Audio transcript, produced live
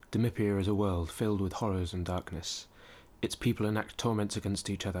Demipia is a world filled with horrors and darkness. Its people enact torments against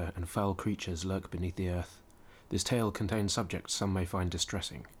each other, and foul creatures lurk beneath the earth. This tale contains subjects some may find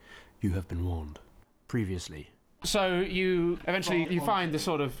distressing. You have been warned. Previously. So you eventually find this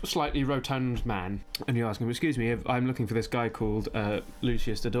sort of slightly rotund man, and you ask him, "Excuse me, I'm looking for this guy called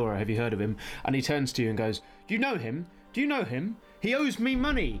Lucius Dodora. Have you heard of him?" And he turns to you and goes, "Do you know him? Do you know him? He owes me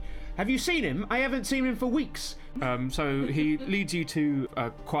money. Have you seen him? I haven't seen him for weeks." So he leads you to a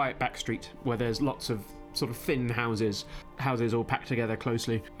quiet back street where there's lots of sort of thin houses all packed together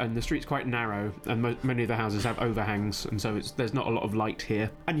closely, and the street's quite narrow, and many of the houses have overhangs, and so there's not a lot of light here.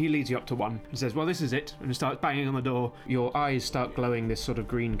 And he leads you up to one and says, "Well, this is it," and he starts banging on the door. Your eyes start glowing this sort of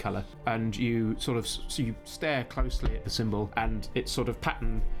green colour, and you you stare closely at the symbol, and its sort of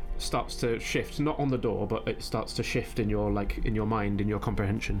pattern starts to shift, not on the door, but it starts to shift in your mind, in your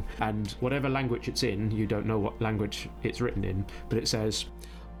comprehension. And whatever language it's in, you don't know what language it's written in, but it says,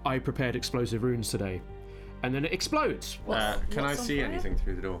 "I prepared explosive runes today." And then it explodes. Can I see anything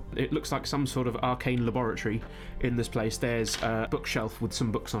through the door? It looks like some sort of arcane laboratory in this place. There's a bookshelf with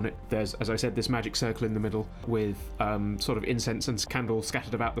some books on it. There's, as I said, this magic circle in the middle with sort of incense and candles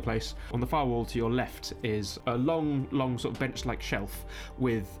scattered about the place. On the far wall to your left is a long sort of bench-like shelf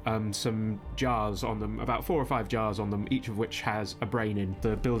with some jars on them, about 4 or 5 jars on them, each of which has a brain in.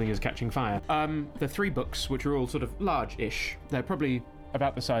 The building is catching fire. The 3 books, which are all sort of large-ish, they're probably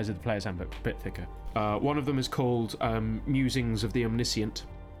about the size of the player's handbook, a bit thicker. One of them is called Musings of the Omniscient.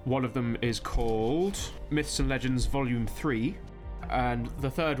 One of them is called Myths and Legends Volume 3. And the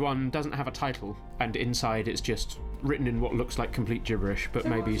third one doesn't have a title, and inside it's just written in what looks like complete gibberish, but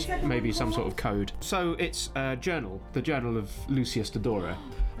maybe some sort of code. So it's a journal, the journal of Lucius Dodora,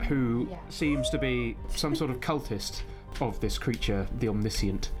 who seems to be some sort of cultist of this creature, the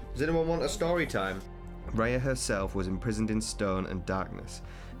Omniscient. Does anyone want a story time? Rhea herself was imprisoned in stone and darkness,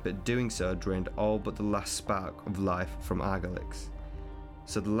 but doing so drained all but the last spark of life from Argalix.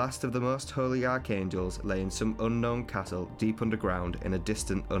 So the last of the most holy archangels lay in some unknown castle deep underground in a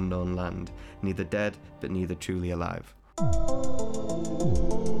distant unknown land, neither dead but neither truly alive.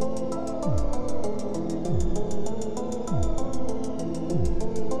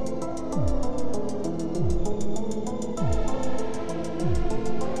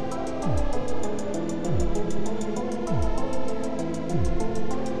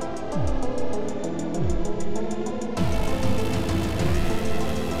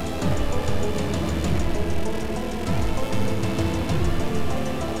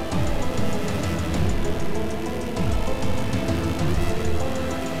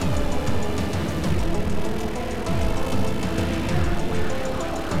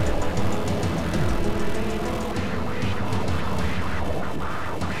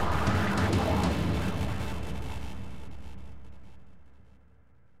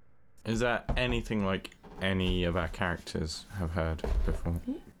 Is that anything like any of our characters have heard before?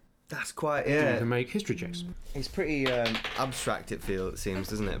 That's quite, You can make history checks. It's pretty abstract, it seems,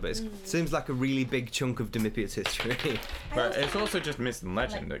 doesn't it? But it seems like a really big chunk of Demipia's history. But it's also just myth and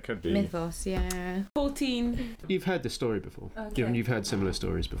legend. It could be Mythos, yeah. 14. You've heard this story before. Okay. You've heard similar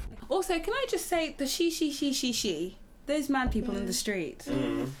stories before. Also, can I just say the she, those man people in the street.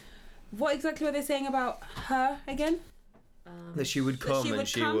 What exactly were they saying about her again? That she would come and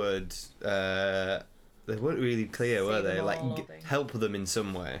she would... they weren't really clear, were they? Like, help them in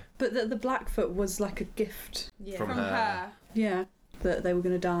some way. But the Blackfoot was like a gift from her. Yeah. That they were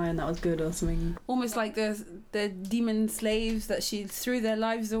going to die and that was good or something. Almost like the demon slaves that she threw their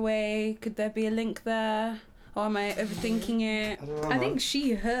lives away. Could there be a link there? Or am I overthinking it? I think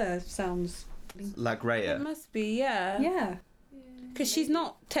her sounds... Like Rhea. It must be, yeah. Yeah. Because she's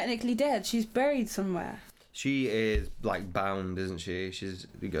not technically dead. She's buried somewhere. She is, like, bound, isn't she? She's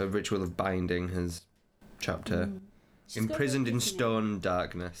a ritual of binding has trapped her. Imprisoned in stone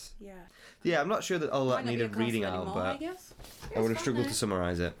darkness. Yeah. Yeah, I'm not sure that all that needed reading out, but I would have struggled to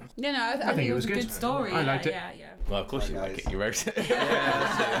summarise it. Yeah, no, I think it was a good story. I liked it. Yeah. Well, of course you like it. You wrote it.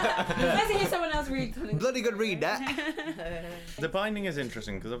 Let's hear someone else read something. Bloody good read, that. The binding is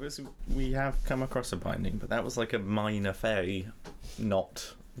interesting because obviously we have come across a binding, but that was like a minor fae,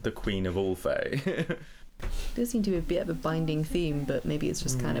 not the queen of all fae. Does seem to be a bit of a binding theme, but maybe it's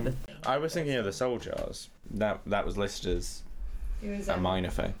just kind of a... I was thinking of the soul jars. That was listed as a minor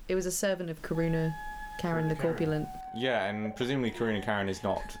fae. It was a servant of Karuna, Karen the Corpulent. Yeah, and presumably Karuna Karen is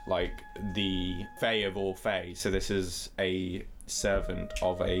not like the fae of all fae, so this is a servant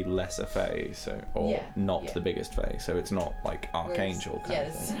of a lesser fae, not the biggest fae, so it's not like archangel kind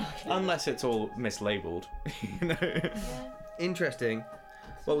of thing. Unless it's all mislabeled, you know. Interesting.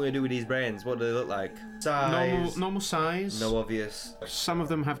 What are we gonna do with these brains? What do they look like? Size. Normal size. No obvious. Some of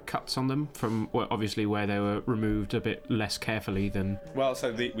them have cuts on them from, well, obviously where they were removed a bit less carefully than. Well,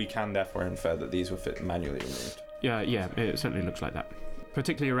 so we can therefore infer that these were manually removed. Yeah, it certainly looks like that.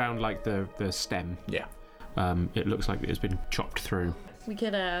 Particularly around like the stem. Yeah. It looks like it's been chopped through. We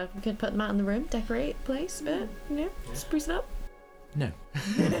could put them out in the room, decorate the place a bit, spruce it up. No.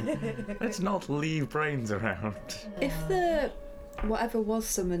 Let's not leave brains around. If the whatever was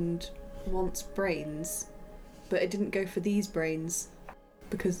summoned wants brains, but it didn't go for these brains,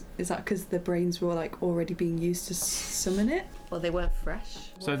 because the brains were like already being used to summon it? Well, they weren't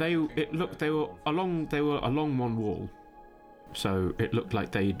fresh. So they were along one wall. So it looked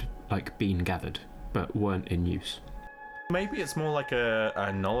like they'd like been gathered, but weren't in use. Maybe it's more like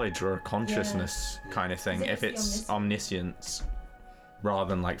a knowledge or a consciousness kind of thing. If it's omniscience rather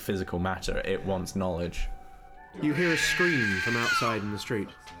than like physical matter, it wants knowledge. You hear a scream from outside in the street.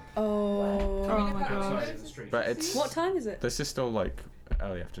 Oh my god. But it's... What time is it? This is still like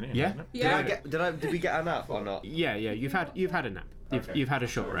early afternoon, Yeah. isn't it? Yeah. Did we get a nap or not? Yeah. You've had a nap. You've had a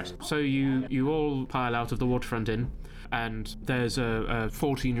short rest. So you all pile out of the Waterfront Inn, and there's a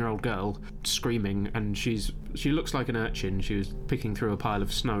 14-year-old girl screaming, and she looks like an urchin. She was picking through a pile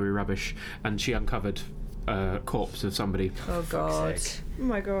of snowy rubbish, and she uncovered a corpse of somebody. Oh god. Oh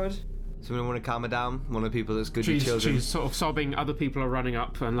my god. Someone want to calm her down? One of the people that's good with children? She's sort of sobbing. Other people are running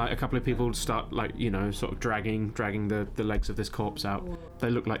up, and like a couple of people start like sort of dragging the legs of this corpse out.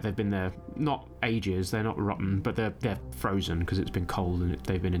 They look like they've been there not ages. They're not rotten, but they're frozen because it's been cold and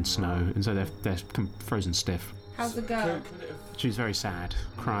they've been in snow, and so they're frozen stiff. How's the girl? She's very sad,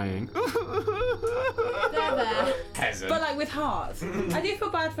 crying. There. Peasant. But like with heart. I do feel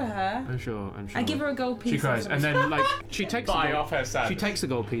bad for her. I'm sure. I give her a gold piece. She cries, and then like she takes Buy off her sadness. She takes the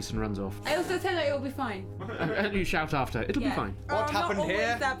gold piece and runs off. I also tell her it'll be fine. And you shout after, "It'll be Yeah. fine." What happened not here?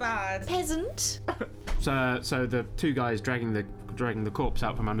 always that bad. Peasant. So the two guys dragging the corpse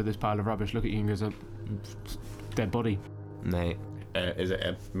out from under this pile of rubbish look at you and goes, "Dead body." Mate. Is it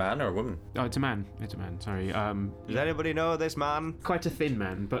a man or a woman? Oh, it's a man. Sorry. Does anybody know this man? Quite a thin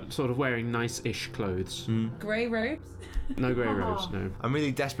man, but sort of wearing nice-ish clothes. Grey robes. No grey robes, no. I'm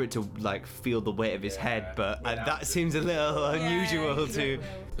really desperate to like feel the weight of his head, but that seems a little unusual to.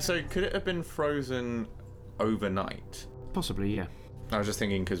 So could it have been frozen overnight? Possibly, yeah. I was just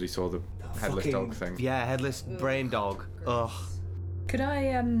thinking because we saw the headless dog thing. Yeah, headless brain dog. Ugh. Could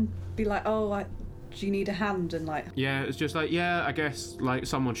I be like, do you need a hand, and like... Yeah, it's just like, yeah, I guess like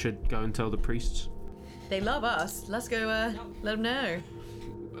someone should go and tell the priests. They love us. Let's go let them know.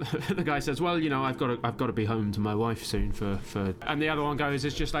 The guy says, "Well, I've got to be home to my wife soon for." And the other one goes,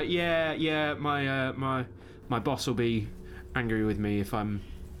 "It's just like, yeah, my boss will be angry with me if I'm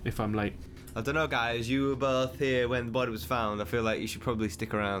late." I don't know, guys. You were both here when the body was found. I feel like you should probably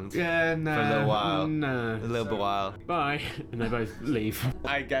stick around Yeah, no. for a little while. No. A little bit while. Bye. And they both leave.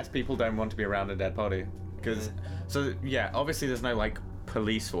 I guess people don't want to be around a dead body. So, yeah, obviously there's no, like,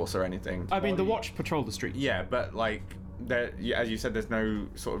 police force or anything. I mean, the watch patrol the streets. Yeah, but, like, as you said, there's no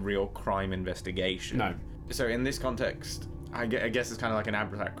sort of real crime investigation. No. So in this context, I guess it's kind of like an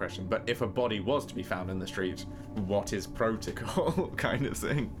abstract question, but if a body was to be found in the street, what is protocol kind of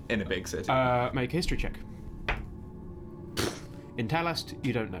thing in a big city? Make a history check. In Talast,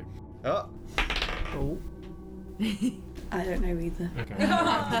 you don't know. Oh. I don't know either.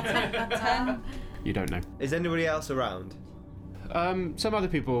 Okay. You don't know. Is anybody else around? Some other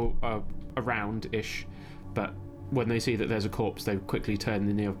people are around-ish, but when they see that there's a corpse, they quickly turn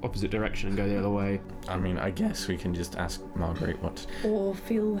in the opposite direction and go the other way. I mean, I guess we can just ask Marguerite what... Or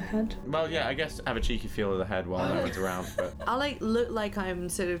feel the head. Well, yeah, I guess have a cheeky feel of the head while no one's around, but... I'll look like I'm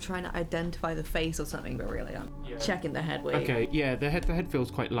sort of trying to identify the face or something, but really I'm checking the head weight. Okay, yeah, the head feels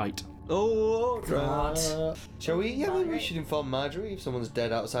quite light. Oh, God. Shall we? Yeah, maybe we should inform Marjorie if someone's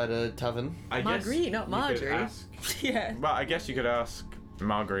dead outside a tavern. I Marguerite, not you could Marjorie. ask- Yeah. Well, I guess you could ask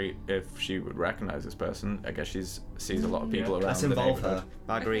Marguerite if she would recognise this person. I guess she sees a lot of people around Let's the involve her. neighbourhood.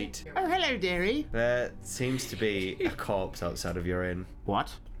 Marguerite. Oh, hello, dearie. There seems to be a corpse outside of your inn.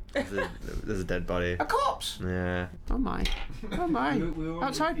 What? There's a dead body. A corpse? Yeah. Oh my. Oh my.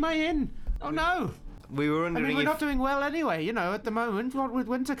 Outside my inn. Oh no. We were I wondering mean, we're if... not doing well anyway, at the moment. What with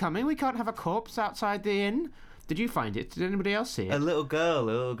winter coming, we can't have a corpse outside the inn. Did you find it? Did anybody else see A it? little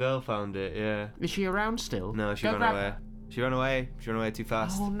girl found it, yeah. Is she around still? No, she Go ran grab away. her. She ran away too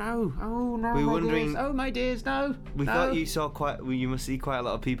fast. Oh no. Oh no. We were my wondering- dears. Oh my dears, no. We no. thought you saw you must see quite a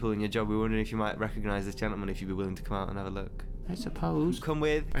lot of people in your job. We were wondering if you might recognise this gentleman, if you'd be willing to come out and have a look. I suppose. Come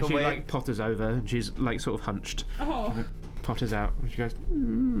with, And come she with. potters over and she's sort of hunched. Oh. Potters out and she goes,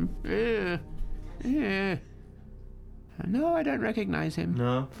 yeah. No, I don't recognise him.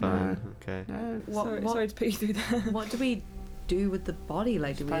 No, fine. Okay. No. Sorry to put you through that. What do we do with the body?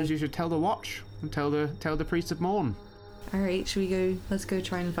 Like, do Suppose we? you should tell the watch and tell the priest of Morn. All right, should we go? Let's go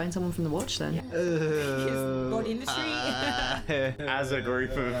try and find someone from the watch then. Body in the street. As a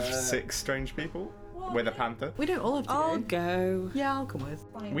group of 6 strange people with a panther. We don't all have to I'll go. go. Yeah, I'll come with.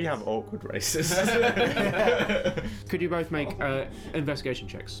 We have awkward races. Could you both make investigation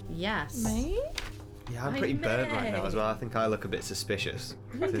checks? Yes. Me? Yeah, I'm pretty burnt right now as well. I think I look a bit suspicious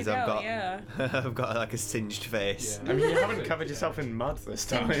because I've got I've got like a singed face. I mean, you haven't covered yourself in mud this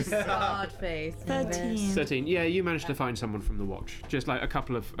time. Hard face. 13. Yeah, you managed to find someone from the watch. Just like a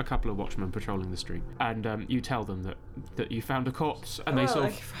couple of watchmen patrolling the street, and you tell them that you found a corpse, and they sort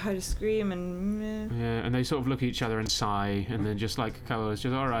of I've heard a scream and. yeah, and they sort of look at each other and sigh, and then just like Carla's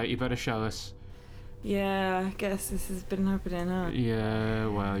just all right. You better show us. Yeah, I guess this has been happening, huh? Yeah,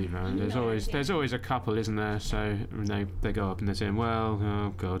 well, you know, there's always a couple, isn't there? So they go up and they're saying, well,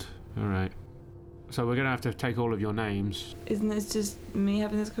 oh god, all right. So we're gonna have to take all of your names. Isn't this just me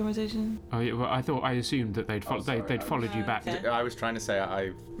having this conversation? Oh, yeah, well, I assumed that they'd followed you back. I was trying to say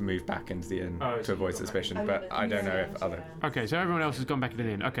I've moved back into the inn to avoid suspicion, but I don't know if other. Okay, so everyone else has gone back in the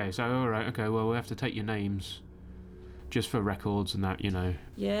inn. Okay, so all right. Okay, well, we'll have to take your names, just for records and that, you know.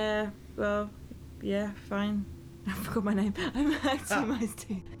 Yeah, well, yeah, fine. I forgot my name. I'm Actum Ice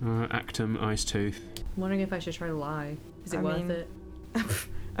Tooth. Actum Icetooth. I'm wondering if I should try to lie. Is it I worth mean- it?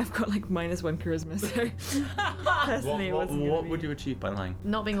 I've got like -1 charisma, so personally it wasn't gonna What be- would you achieve by lying?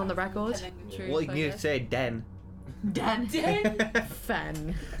 Not being on the record. What can you say, Den? Dan.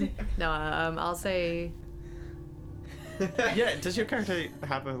 Fen. No, I'll say Yeah, does your character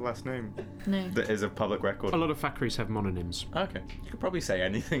have a last name no. that is a public record? A lot of factories have mononyms. Okay, you could probably say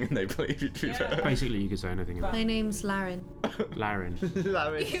anything and they believe you to be fair. Basically, you could say anything about My name's Laren. Larin.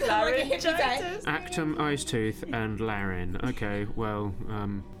 Larry. Actum Icetooth and Larin. Okay, well,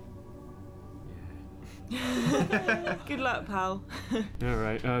 Good luck, pal. all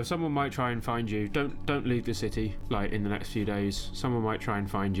right. Someone might try and find you. Don't leave the city. Like in the next few days, someone might try and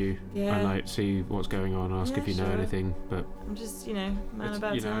find you Yeah. and like see what's going on, ask Yeah, if you know sure. anything. But I'm just, man it's,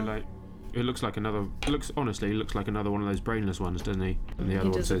 about you know, town. like it looks like another. Honestly, looks like another one of those brainless ones, doesn't he? And the other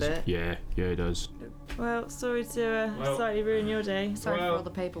one does a says, bit. yeah, it does. Well, sorry to Well- slightly ruin your day. Sorry for all the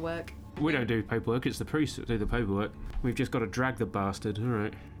paperwork. We don't do paperwork. It's the priests that do the paperwork. We've just got to drag the bastard. All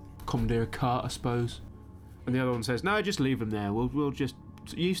right. Commandeer a cart, I suppose. And the other one says, "No, just leave him there. We'll just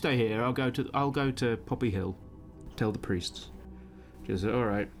you stay here. I'll go to Poppy Hill. Tell the priests." Just all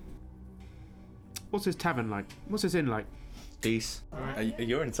right. What's this tavern like? What's this inn like? Deece.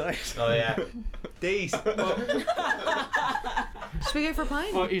 You're inside. Oh yeah. Deece. Should we go for a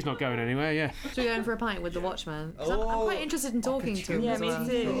pint? Oh, he's not going anywhere. Yeah. Should we go in for a pint with the watchman? 'Cause I'm quite interested in talking to him. Yeah, as me well.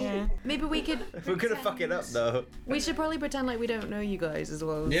 too. Yeah. Maybe we could. We're gonna fuck it up though. We should probably pretend like we don't know you guys as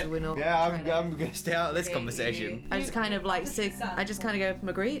well. Yeah. So we're not. Yeah, trying to- I'm gonna stay out of this conversation. I just kind of like sit. I just kind of go,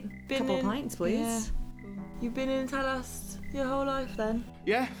 Marguerite, Been couple of in- pints, please. yeah. You've been in Talos your whole life then?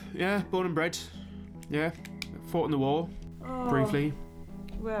 Yeah. Born and bred. Yeah. Fought in the war Oh, briefly.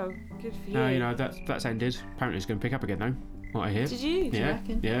 Well, good for you. Now you know that's ended. Apparently, it's going to pick up again though. What I hear. Did you? Yeah.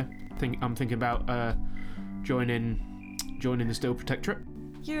 reckon? Yeah. I'm thinking about joining the Steel Protectorate.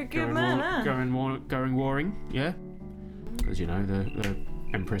 You're a good man, huh? Going warring, yeah. Because you know the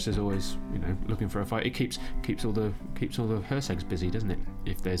Empress is always looking for a fight. It keeps all the Hercegs busy, doesn't it?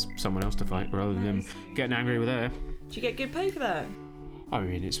 If there's someone else to fight, rather than them getting angry with her. Do you get good pay for that? I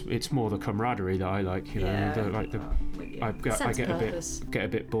mean, it's more the camaraderie that I like. Yeah. I Sense get of purpose. a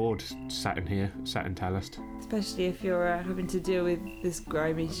bit bored sat in Talist. Especially if you're having to deal with this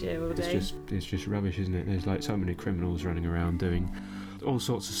grimy shit all day. It's just rubbish, isn't it? There's like so many criminals running around doing all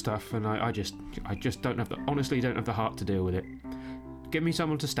sorts of stuff, and I just don't have honestly don't have the heart to deal with it. Give me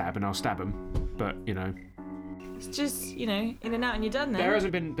someone to stab, and I'll stab them. But It's just, in and out and you're done then.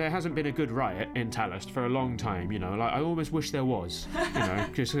 there hasn't been a good riot in Talist for a long time. Like I almost wish there was.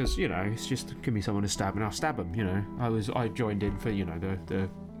 Just because it's just give me someone to stab, and I'll stab them. I joined in for the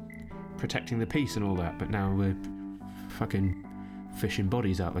protecting the peace and all that, but now we're fucking fishing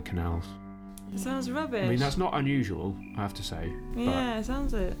bodies out the canals. It sounds rubbish. I mean, that's not unusual, I have to say. Yeah, it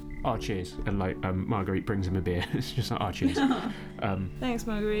sounds it. Oh, cheers. And Marguerite brings him a beer. It's just like, oh, cheers. Thanks,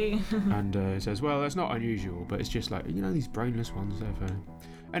 Marguerite. And it says, well, that's not unusual, but it's just like, these brainless ones.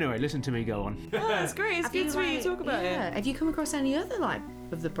 Anyway, listen to me go on. Oh, that's great. It's good to hear you talk about it. Have you come across any other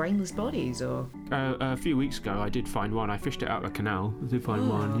of the brainless bodies or? A few weeks ago, I did find one. I fished it out of the canal. I did find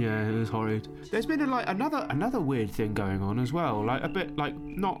one. Yeah, it was horrid. There's been another weird thing going on as well. Like a bit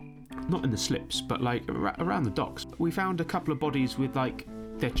not in the slips, but like around the docks. We found a couple of bodies with like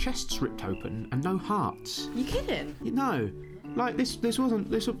their chests ripped open and no hearts. You kidding? No. Like, this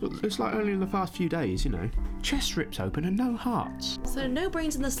wasn't... It's like only in the past few days, you know. Chest ripped open and no hearts. So no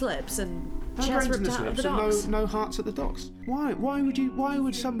brains in the slips and No chest brains in ripped the out of the slips and docks. no hearts at the docks. Why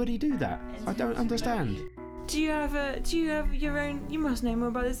would somebody do that? I don't understand. Do you have your own? You must know more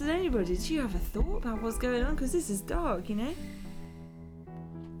about this than anybody. Do you have a thought about what's going on? Because this is dark, you know.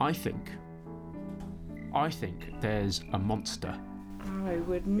 I think there's a monster I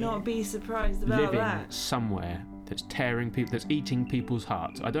would not be surprised about living that. somewhere that's tearing people, that's eating people's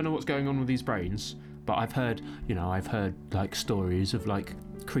hearts. I don't know what's going on with these brains, but I've heard like stories of like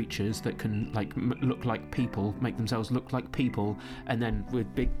creatures that can like look like people, make themselves look like people, and then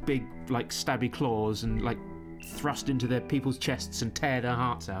with big like stabby claws and like thrust into their people's chests and tear their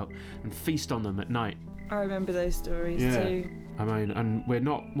hearts out and feast on them at night. I remember those stories too. I mean, and we're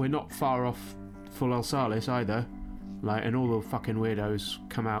not far off full Elsalis either. Like, and all the fucking weirdos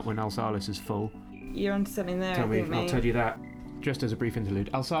come out when Elsalis is full. You're onto something there. Tell I me, think, I'll mate. tell you that. Just as a brief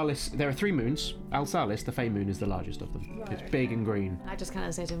interlude, Elsalis, there are 3 moons. Elsalis, the Fey moon, is the largest of them. It's big and green. I just kind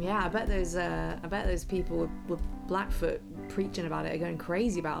of say to him, yeah, I bet those people with Blackfoot preaching about it are going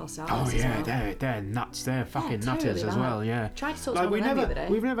crazy about ourselves. Oh as yeah, well. they're nuts. They're fucking totally nutters as that. well. Yeah. Tried to talk Like to one of them the other day.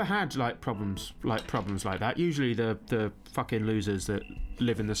 we've never had like problems like that. Usually the fucking losers that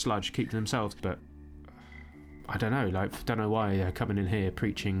live in the sludge keep to themselves. But I don't know. Like, don't know why they're coming in here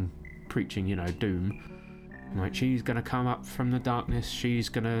preaching, you know, doom. Like, she's gonna come up from the darkness. She's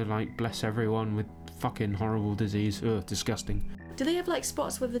gonna like bless everyone with fucking horrible disease. Ugh, disgusting. Do they have like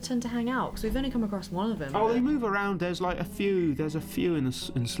spots where they tend to hang out? Because we've only come across one of them. Oh, they move around. There's like a few. There's a few in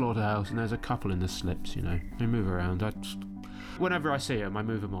Slaughterhouse, and there's a couple in the slips. You know, they move around. Whenever I see them, I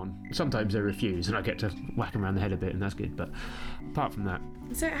move them on. Sometimes they refuse, and I get to whack them around the head a bit, and that's good. But apart from that,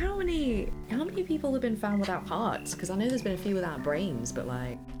 So how many people have been found without hearts? Because I know there's been a few without brains, but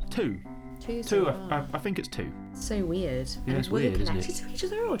like 2. two. Two. So far. I think it's 2. So weird. Yeah, And it's were weird, they isn't it? connected to each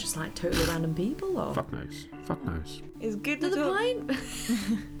other or just like totally random people? Or Fuck knows. Fuck knows. It's good to another talk, pint?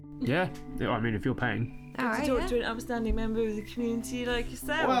 Yeah. I mean, if you're paying. All right, to, talk yeah. to an upstanding member of the community like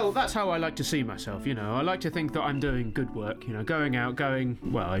yourself. Well, that's how I like to see myself, you know. I like to think that I'm doing good work, you know,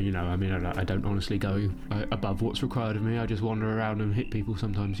 well, you know, I mean, I don't honestly go above what's required of me. I just wander around and hit people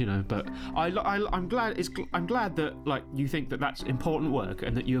sometimes, you know. But I'm glad that like you think that that's important work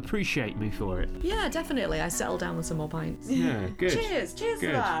and that you appreciate me for it. Yeah, definitely. I settled down with some more pints. Yeah, good. Cheers to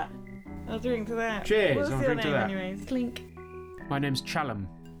Good. that. I'll drink to that. Cheers, What's I'll your drink to name, that. anyways? Clink. My name's Challam.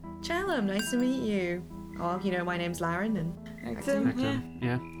 Challam, nice to meet you. Oh, you know, my name's Laren and Excellent. Yeah,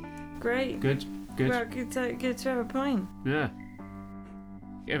 Yeah. great. Good. Well, good to have a pint. Yeah.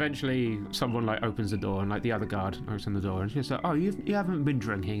 Eventually, someone like opens the door, and like the other guard opens the door, and she's like, "Oh, you haven't been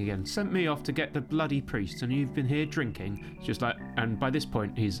drinking again? Sent me off to get the bloody priest, and you've been here drinking." It's just like, and by this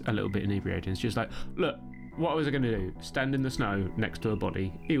point, he's a little bit inebriated. It's just like, look, what was I going to do? Stand in the snow next to a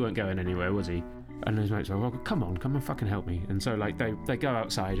body? He weren't going anywhere, was he? And his mates are like, well, come on fucking help me. And so like they go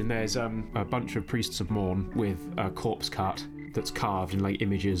outside, and there's a bunch of priests of Morn with a corpse cart that's carved in like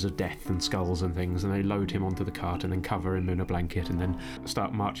images of death and skulls and things, and they load him onto the cart and then cover him in a blanket and then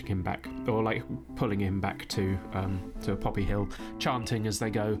start marching him back, or like pulling him back to a poppy hill, chanting as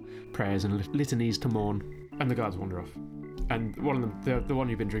they go prayers and litanies to Morn. And the guards wander off. And one of them, the one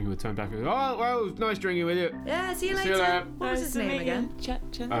you've been drinking with, turned back and goes, "Oh, well, nice drinking with you." yeah, see you See later. you later. What was his name again?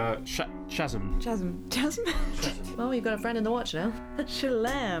 Chasm. Chasm. Well, you've got a friend in the watch now.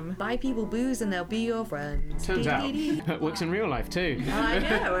 Shalam. Buy people booze and they'll be your friends. Turns out, Dee-dee-dee. it works in real life too. I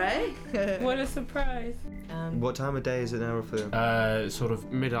know, right? What a surprise. What time of day is it now, roughly? Sort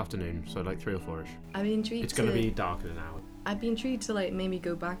of mid-afternoon, so like 3 or 4ish. I'd be intrigued. It's going to be dark in an hour. I'd be intrigued to like maybe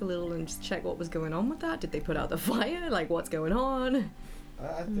go back a little and just check what was going on with that. Did they put out the fire? Like, what's going on?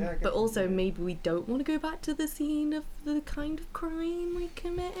 But also, maybe we don't want to go back to the scene of the kind of crime we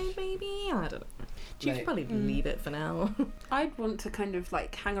committed. Maybe I don't know. You should probably leave it for now. I'd want to kind of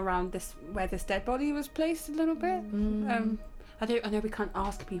like hang around where this dead body was placed a little bit. I know we can't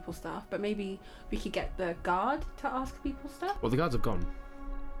ask people stuff, but maybe we could get the guard to ask people stuff. Well, the guards have gone.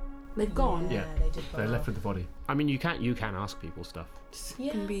 They've gone. Yeah, they did. They're left with the body. I mean, you can ask people stuff.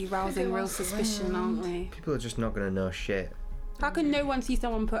 Yeah, Can be rousing real suspicion, aren't we? People are just not going to know shit. How can no one see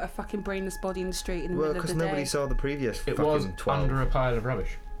someone put a fucking brainless body in the street in the Well, middle of the because day? nobody saw the previous It fucking was 12. under a pile of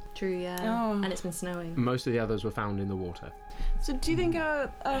rubbish. True, yeah. Oh. And it's been snowing. Most of the others were found in the water. So do you think our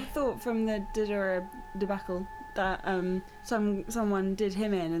thought from the Didora debacle that someone did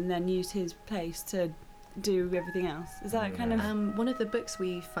him in and then used his place to do everything else? Is that kind of... One of the books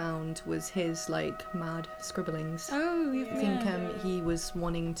we found was his like mad scribblings. Oh, I think he was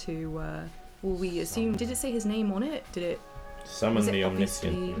wanting to. Well, we assumed. Did it say his name on it? Did it? Summon the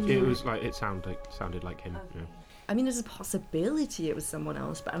omniscient. It was like it sounded like him. Okay. Yeah. I mean, there's a possibility it was someone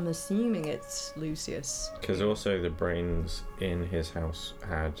else, but I'm assuming it's Lucius. Because also the brains in his house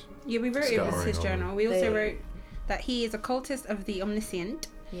had. Yeah, we wrote it was Scarring his on journal. We also wrote that he is a cultist of the omniscient,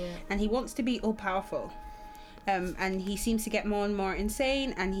 and he wants to be all powerful. And he seems to get more and more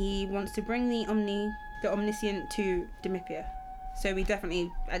insane, and he wants to bring the omniscient to Demipia. So we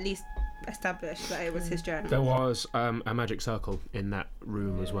definitely at least established that it was his journal. There was a magic circle in that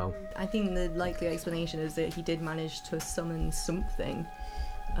room as well. I think the likely explanation is that he did manage to summon something.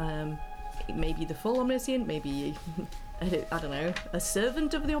 Maybe the full omniscient, maybe I don't know, a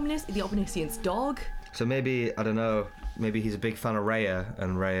servant of the omniscient's dog. So maybe, I don't know, maybe he's a big fan of Raya,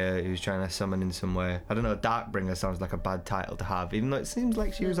 and Raya who's trying to summon in some way. I don't know, Darkbringer sounds like a bad title to have, even though it seems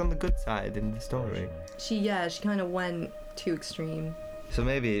like she was on the good side in the story. She kind of went too extreme. So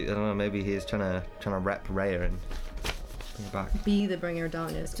maybe, I don't know, maybe he's trying to rep Raya and bring her back. Be the bringer of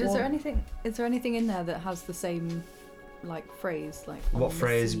darkness. Is there anything in there that has the same like phrase? Like What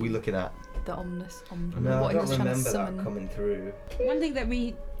phrase are we looking at? The omnis. No, what I don't he was trying to remember that summon. coming through. One thing that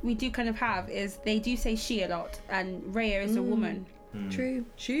we do kind of have is they do say she a lot, and Rhea is a woman. True.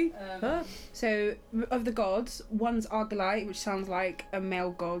 She? Her? So of the gods, one's Argalite, which sounds like a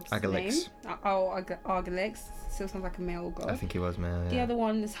male god's Agalix. name. Argalix still sounds like a male god. I think he was male, The yeah. other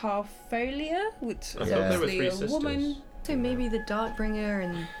one is Half-Folia, which I is thought there were obviously three a sisters. woman. So maybe the Darkbringer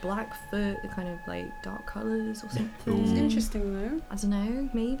and Blackfoot are kind of like dark colours or something. It's interesting though. I don't know,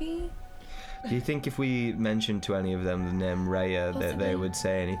 maybe? Do you think if we mentioned to any of them the name Raya that they would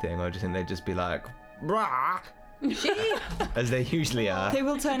say anything, or do you think they'd just be like, "Brah," as they usually are? They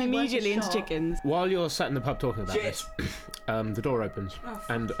will turn immediately into chickens. While you're sat in the pub talking about this, the door opens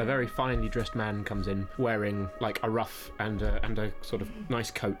and a very finely dressed man comes in wearing like a ruff and a sort of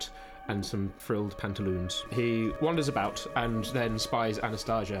nice coat and some frilled pantaloons. He wanders about and then spies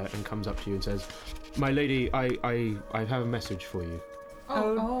Anastasia and comes up to you and says, "My lady, I have a message for you."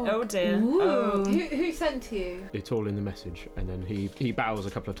 Oh dear. Ooh. Oh. Who sent you? It's all in the message. And then he bows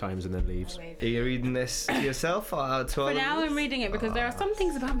a couple of times and then leaves. Are you reading this to yourself or out to all For of now, us? I'm reading it because there are some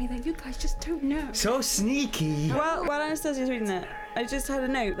things about me that you guys just don't know. So sneaky. Well, while Anastasia's reading that, I just had a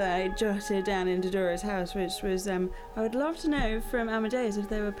note that I jotted down in Dodora's house, which was, I would love to know from Amadeus if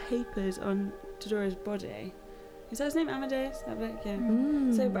there were papers on Dodora's body. Is that his name, Amadeus?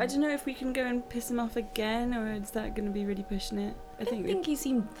 Yeah. So, but I don't know if we can go and piss him off again, or is that going to be really pushing it? I don't think he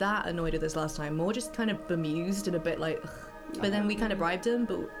seemed that annoyed at this last time, more just kind of bemused and a bit like, ugh. But then we kind of bribed him,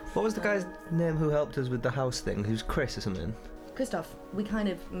 but... What was the guy's name who helped us with the house thing? Who's Chris or something? Christoph, we kind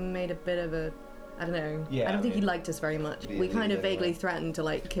of made a bit of a... I don't know. Yeah, I don't think he liked us very much. We kind of vaguely threatened to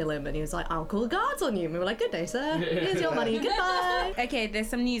like kill him, and he was like, "I'll call the guards on you." And we were like, "Good day, sir. Here's your money. Goodbye." Okay, there's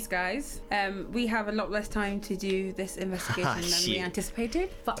some news, guys. We have a lot less time to do this investigation than we Shit. anticipated.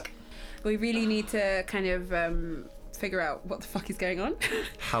 Fuck. We really need to kind of figure out what the fuck is going on.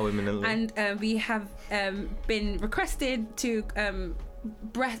 How imminently? And we have been requested to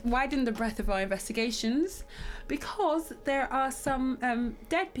widen the breadth of our investigations because there are some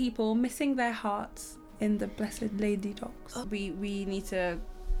dead people missing their hearts in the Blessed Lady Docks. We need to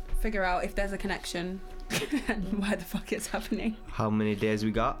figure out if there's a connection and why the fuck it's happening. How many days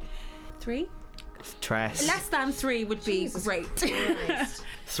we got? 3? Tress. Less than 3 would be great.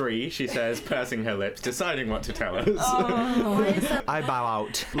 3, she says, pursing her lips, deciding what to tell us. I bow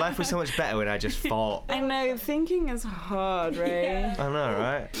out. Life was so much better when I just fought. I know, thinking is hard, right? I know,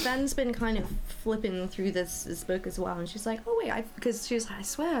 right? Ben's been kind of flipping through this book as well, and she's like, "Oh wait," because she was like, "I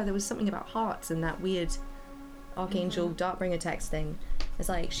swear there was something about hearts and that weird Archangel Darkbringer text thing." It's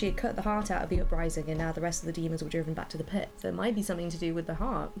like she had cut the heart out of the uprising, and now the rest of the demons were driven back to the pit. So it might be something to do with the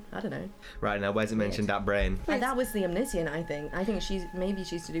heart. I don't know. Right, now where's it mentioned that brain? And that was the omniscient, I think. I think she's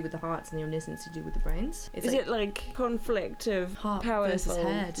to do with the hearts, and the omniscience to do with the brains. It's Is it like conflict of heart power versus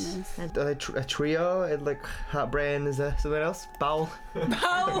head? Are they a trio? Like heart, brain, is there something else? Bowel?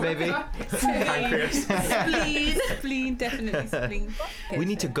 Bowel! Maybe? Pancreas. Spleen, definitely spleen. We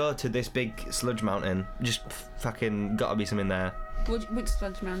need to go to this big sludge mountain. Just fucking gotta be something there. Which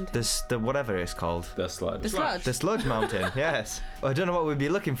sludge mountain? The whatever it's called. The sludge. The sludge. The sludge mountain, yes. I don't know what we'd be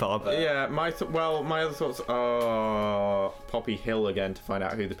looking for, but... Yeah, my other thoughts are Poppy Hill again to find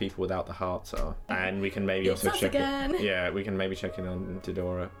out who the people without the hearts are, and we can maybe It's also us check again. Yeah, we can maybe check in on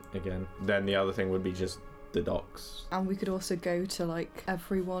Dodora again. Then the other thing would be just the docks. And we could also go to like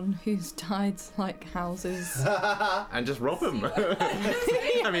everyone who's died, like houses. And just rob them.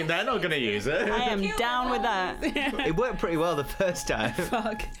 I mean, they're not going to use it. I am down with that. It worked pretty well the first time.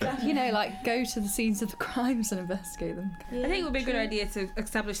 Fuck. You know, like go to the scenes of the crimes and investigate them. I think it would be a good idea to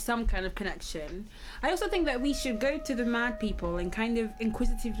establish some kind of connection. I also think that we should go to the mad people and kind of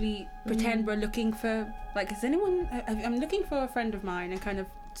inquisitively pretend we're looking for, like, is anyone... I'm looking for a friend of mine and kind of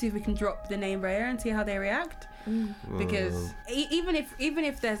see if we can drop the name Raya and see how they react. Because even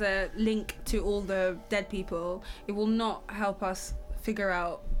if there's a link to all the dead people, it will not help us figure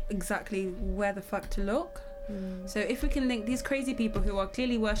out exactly where the fuck to look. So if we can link these crazy people who are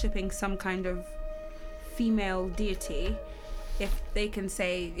clearly worshipping some kind of female deity, if they can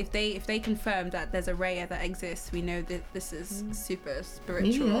say, if they confirm that there's a Raya that exists, we know that this is super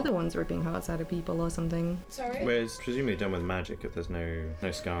spiritual. Maybe they're the ones ripping hearts out of people or something. Sorry? Where it's presumably done with magic if there's no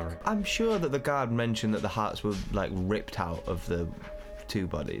scarring. I'm sure that the guard mentioned that the hearts were like ripped out of the two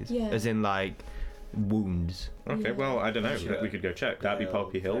bodies, as in like wounds. Okay, well, I don't know. We could go check. That'd be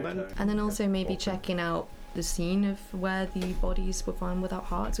Poppy Hill then? And then also maybe checking out the scene of where the bodies were found without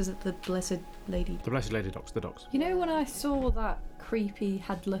hearts. Was it the Blessed Lady? The Blessed Lady docks, the docks. You know when I saw that creepy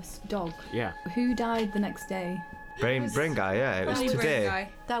headless dog? Yeah. Who died the next day? Brain guy, yeah, it was Brain today. guy.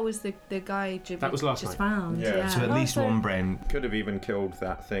 That was the guy That was last just night. found. Yeah. Yeah. So at least Also- one brain. Could have even killed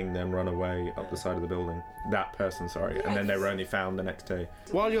that thing, then run away up the side of the building. That person, sorry. And then they were only found the next day.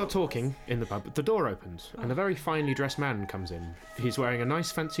 While you're talking in the pub, the door opens and a very finely dressed man comes in. He's wearing a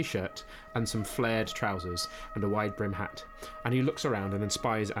nice fancy shirt and some flared trousers and a wide brim hat. And he looks around and then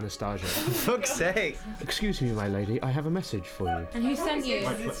spies Anastasia. For fuck's sake! Excuse me, my lady, I have a message for you. And who sent you?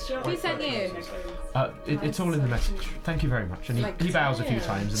 Who sent you? It's all in the message. Thank you very much. And he bows a few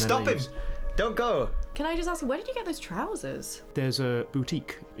times and then Stop him! leaves. Don't go! Can I just ask, where did you get those trousers? There's a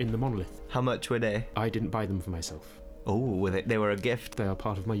boutique in the Monolith. How much were they? I didn't buy them for myself. Oh, they were a gift. They are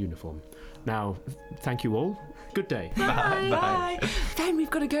part of my uniform. Now, thank you all. Good day. Bye. Then we've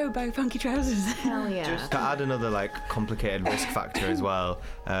got to go buy funky trousers. Hell yeah. To add another like complicated risk factor as well,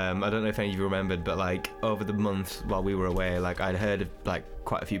 I don't know if any of you remembered, but like over the month while we were away, like I'd heard of like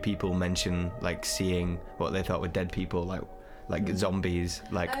quite a few people mention like seeing what they thought were dead people, like zombies,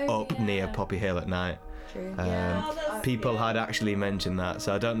 like up near Poppy Hill at night. True. People had actually mentioned that,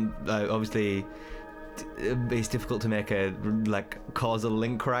 so I don't obviously. It's difficult to make a like causal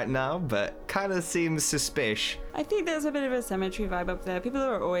link right now, but kind of seems suspicious. I think there's a bit of a cemetery vibe up there. People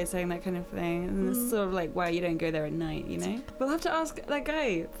are always saying that kind of thing, and it's sort of like why you don't go there at night, you know? We'll have to ask that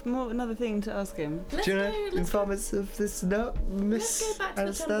guy. Another thing to ask him. Do you know inform us of this note, Miss Let's go back to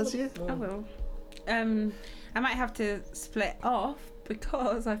Anastasia? the I will. I might have to split off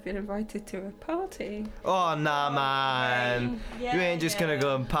because I've been invited to a party. Oh nah, man! You ain't just gonna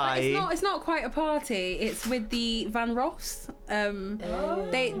go and But party. it's not quite a party. It's with the Van Ross.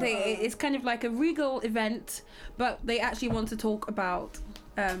 It's kind of like a regal event, but they actually want to talk about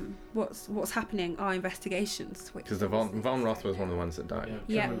what's happening, our investigations. Because the Von Roth was one of the ones that died.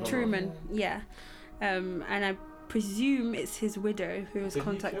 Yeah, Truman. Yeah, and I presume it's his widow who has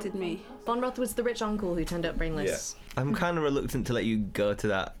contacted me. Von Roth was the rich uncle who turned up brainless. I'm kind of reluctant to let you go to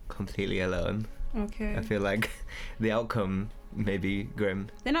that completely alone. Okay. I feel like the outcome may be grim.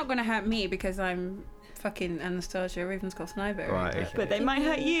 They're not going to hurt me because I'm fucking Anastasia Ravenscroft-Nyberry. Right. But they might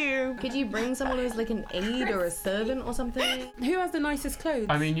hurt you. Could you bring someone who's like an aide or a servant or something? Who has the nicest clothes?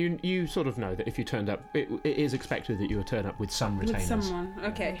 I mean, you sort of know that if you turned up, it is expected that you would turn up with some retainers. with someone.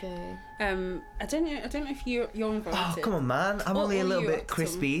 Okay. I don't know if you're invited. Oh, come on, man. I'm Or- only a or little you, bit Axel.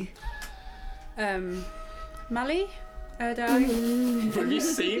 crispy. Mally? Have you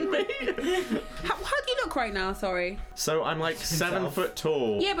seen me? How do you look right now? Sorry. So I'm like 7 foot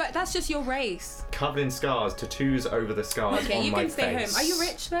tall, Yeah, but that's just your race. covered in scars, tattoos over the scars Okay, on you my can stay face. home. Are you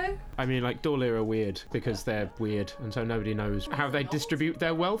rich though? I mean, like, Dorlir are weird because they're weird, and so nobody knows how they distribute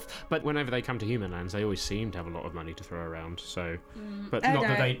their wealth. But whenever they come to human lands, they always seem to have a lot of money to throw around. So, but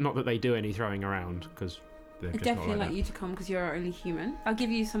not that they do any throwing around because they're I'd just definitely not like like that. you to come because you're our only human. I'll give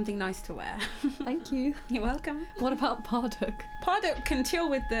you something nice to wear. Thank you. You're welcome. What about Parduk? Parduk can chill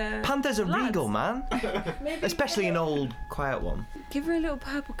with the Panthers are lads. regal, man. Especially an old, quiet one. Give her a little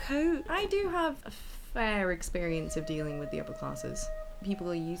purple coat. I do have a fair experience of dealing with the upper classes.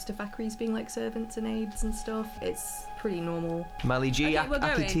 People are used to Fakris being like servants and aides and stuff. It's pretty normal. Mally G, Okay, we're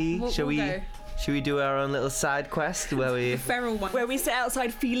Aki going. T, We'll go. Should we do our own little side quest where we... Feral one. Where we sit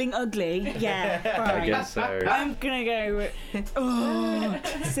outside feeling ugly. Yeah. I Right. guess so. I'm gonna go.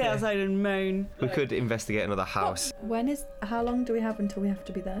 Sit outside and moan. We could investigate another house. How long do we have until we have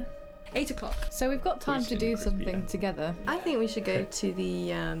to be there? 8 o'clock. So we've got time to do something yeah. together. I think we should go to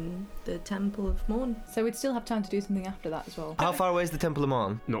the Temple of Morn. So we'd still have time to do something after that as well. How far away is the Temple of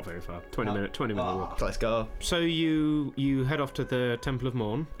Morn? Not very far. 20 minute walk. Let's go. So you head off to the Temple of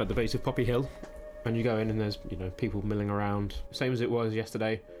Morn at the base of Poppy Hill, and you go in, and there's people milling around, same as it was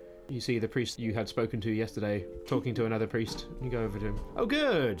yesterday. You see the priest you had spoken to yesterday talking to another priest. You go over to him. Oh,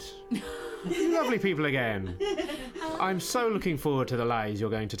 good. Lovely people again. I'm so looking forward to the lies you're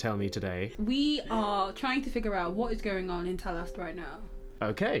going to tell me today. We are trying to figure out what is going on in Talast right now.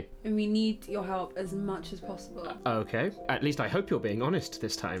 Okay. And we need your help as much as possible. Okay. At least I hope you're being honest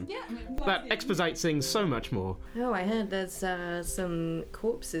this time. Yeah. That expedites things so much more. Oh, I heard there's some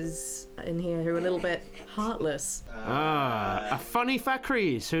corpses in here who are a little bit heartless. A funny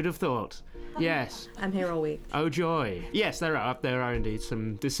Fakris, who'd have thought? Yes. I'm here all week. Oh, joy. Yes, there are indeed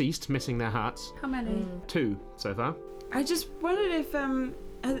some deceased missing their hearts. How many? 2 so far. I just wondered if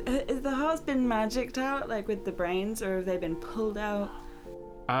has the hearts been magicked out, like with the brains, or have they been pulled out?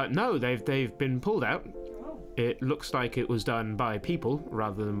 No, they've been pulled out. It looks like it was done by people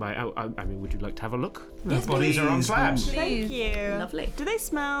rather than by... I mean, would you like to have a look? Yes, the bodies are on slabs. Thank you. Lovely. Do they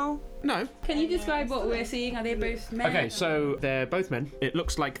smell? No. Can you describe what we're seeing? Are they both men? Okay, so they're both men. It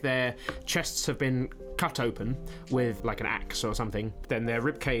looks like their chests have been cut open with like an axe or something. Then their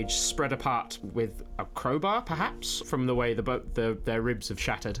ribcage spread apart with a crowbar, perhaps, from the way their ribs have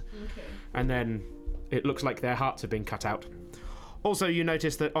shattered. Okay. And then it looks like their hearts have been cut out. Also, you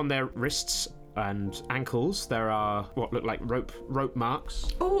notice that on their wrists and ankles there are what look like rope marks.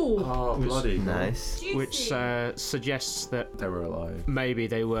 Oh, bloody Nice. Which suggests that They were alive. maybe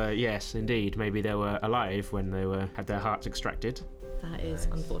they were, yes, indeed, maybe they were alive when they had their hearts extracted. That is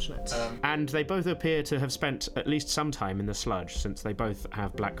unfortunate. And they both appear to have spent at least some time in the sludge, since they both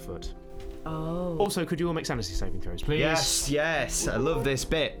have Blackfoot. Oh. Also, could you all make sanity saving throws, please? Yes. I love this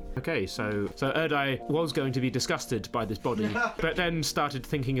bit. Okay, so Erdai was going to be disgusted by this body, but then started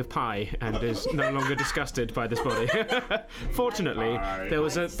thinking of pie and is no longer disgusted by this body. Fortunately, there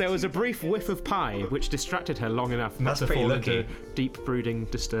was a brief whiff of pie which distracted her long enough not That's to pretty fall lucky. into deep brooding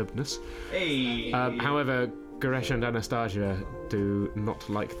disturbedness. Hey. However, Goresh and Anastasia do not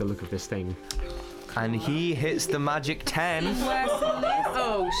like the look of this thing. And he hits the magic 10.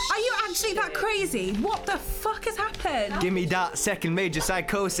 Oh, are you actually that crazy? What the fuck has happened? Give me that second major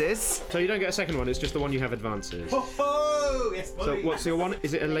psychosis. So you don't get a second one, it's just the one you have advances. Oh, yes, So what's your one?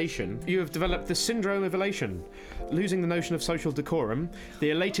 Is it elation? You have developed the syndrome of elation. Losing the notion of social decorum,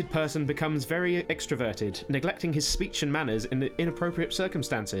 the elated person becomes very extroverted, neglecting his speech and manners in inappropriate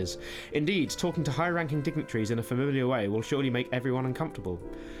circumstances. Indeed, talking to high-ranking dignitaries in a familiar way will surely make everyone uncomfortable.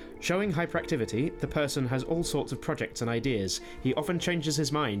 Showing hyperactivity, the person has all sorts of projects and ideas. He often changes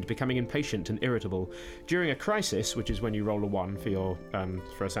his mind, becoming impatient and irritable. During a crisis, which is when you roll a 1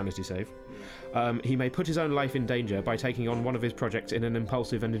 for a sanity save, he may put his own life in danger by taking on one of his projects in an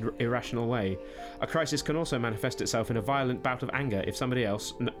impulsive and irrational way. A crisis can also manifest itself in a violent bout of anger if somebody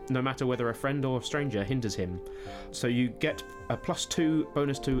else, no matter whether a friend or stranger, hinders him. So you get a +2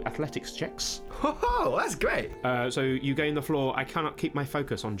 bonus to athletics checks. Oh, that's great. So you gain the floor, I cannot keep my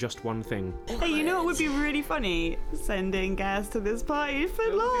focus on just one thing. Hey, you know what would be really funny? Sending gas to this party for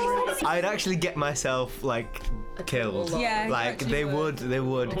laughs. I'd actually get myself, killed. Yeah, Like, they would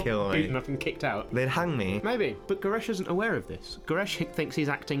kill me. Beaten up and kicked out. They'd hang me. Maybe, but Goresh isn't aware of this. Goresh thinks he's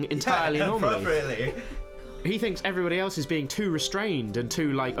acting entirely normally. Really. He thinks everybody else is being too restrained and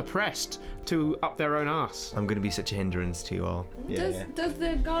too, oppressed, too up their own arse. I'm going to be such a hindrance to you all. Does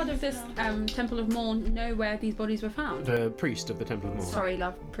the guard of this Temple of Morn know where these bodies were found? The priest of the Temple of Morn. Sorry,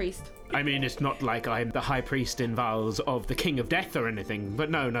 love, priest. I mean, it's not like I'm the high priest in vows of the King of Death or anything,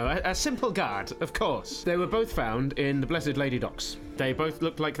 but no, a simple guard, of course. They were both found in the Blessed Lady Docks. They both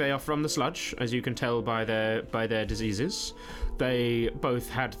look like they are from the sludge, as you can tell by their diseases. They both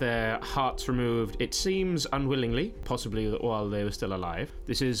had their hearts removed, it seems unwillingly, possibly while they were still alive.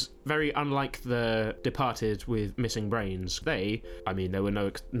 This is very unlike the departed with missing brains. There were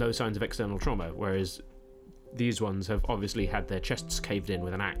no signs of external trauma, whereas these ones have obviously had their chests caved in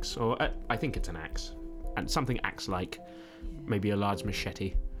with an axe, or I think it's an axe, and something axe-like, maybe a large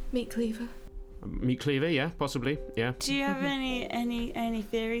machete. Meat cleaver. Meat cleaver, yeah, possibly, yeah. Do you have any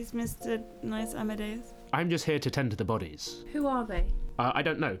theories, Mr. Nice Amadeus? I'm just here to tend to the bodies. Who are they? I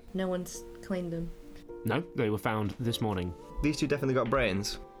don't know. No one's claimed them. No, they were found this morning. These two definitely got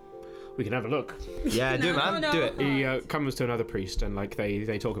brains. We can have a look. Yeah, do it, man. No. Do it. He comes to another priest and like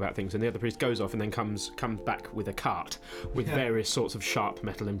they talk about things, and the other priest goes off and then comes back with a cart with various sorts of sharp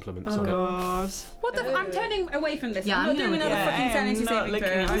metal implements on it. God. What the? I'm turning away from this. Yeah, I'm not doing another yeah, fucking I am sanity not saving looking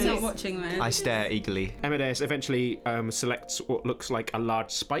throw. at I'm this. not watching this. I stare eagerly. Amadeus eventually selects what looks like a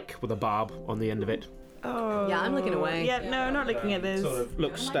large spike with a barb on the end of it. Oh. Yeah, I'm looking away. Yeah, no, I'm not looking at this. Sort of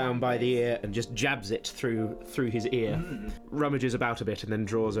looks down by the ear and just jabs it through his ear, rummages about a bit and then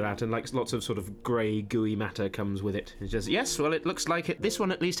draws it out, and like lots of sort of grey gooey matter comes with it. It's just, yes, well, it looks like it. This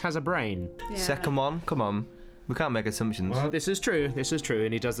one at least has a brain. Yeah. Second one, come on. We can't make assumptions. Well, this is true,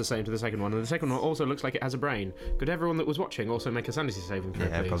 and he does the same to the second one, and the second one also looks like it has a brain. Could everyone that was watching also make a sanity saving throw,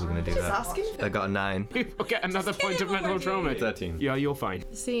 Yeah, please? probably going to do that. asking I got a 9. You'll get another point of mental trauma. 13. Yeah, you're fine.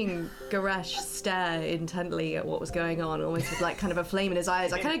 Seeing Garesh stare intently at what was going on, almost with like kind of a flame in his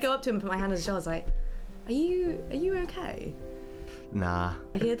eyes, I kind of go up to him and put my hand on his shoulder, like, are you okay? Nah.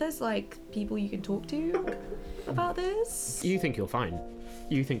 I hear there's like people you can talk to about this. You think you're fine.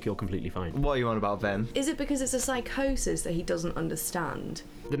 You think you're completely fine. What are you on about, Ben? Is it because it's a psychosis that he doesn't understand?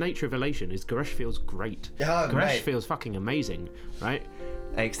 The nature of elation is Garesh feels great. Oh, Garesh feels fucking amazing, right?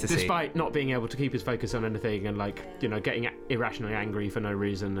 Ecstasy. Despite not being able to keep his focus on anything and, like, you know, getting irrationally angry for no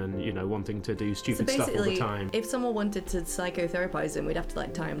reason and, you know, wanting to do So stupid stuff all the basically, time. if someone wanted to psychotherapize him, we'd have to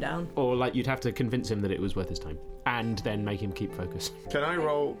like tie him down. Or, like, you'd have to convince him that it was worth his time. And then make him keep focus. Can I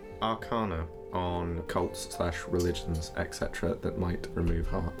roll Arcana on cults/religions, etc., that might remove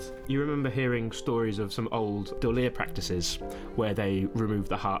hearts? You remember hearing stories of some old Dolir practices where they removed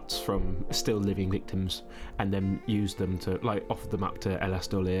the hearts from still living victims and then used them to, like, offer them up to Elas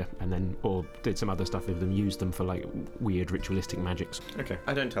Dolir and then, or did some other stuff with them, used them for, like, weird ritualistic magics. Okay,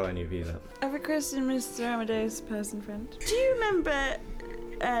 I don't tell any of you that. I have a question, Mr. Amadeus, person friend. Do you remember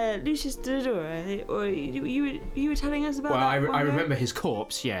Lucius Dodora? Or you were telling us about Well, that I one guy? remember his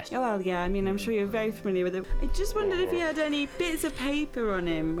corpse, yes. Oh, well, yeah, I mean, I'm sure you're very familiar with him. I just wondered if you had any bits of paper on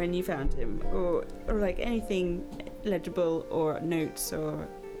him when you found him, or like anything legible, or notes, or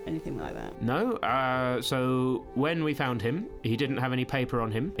anything like that. No, so when we found him, he didn't have any paper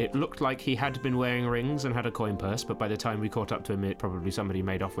on him. It looked like he had been wearing rings and had a coin purse, but by the time we caught up to him, probably somebody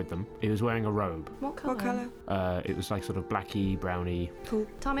made off with them. He was wearing a robe. What colour? What colour? It was like sort of blacky, browny. Cool.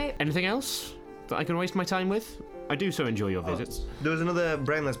 Tommy. Anything else that I can waste my time with? I do so enjoy your visits. There was another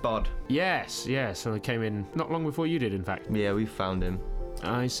brainless bod. Yes, so I came in not long before you did, in fact. Yeah, we found him.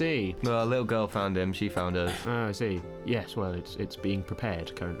 I see. No, a little girl found him. She found us. Oh, I see. Yes, well, it's being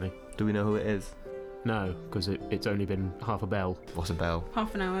prepared currently. Do we know who it is? No, because it's only been half a bell. What's a bell?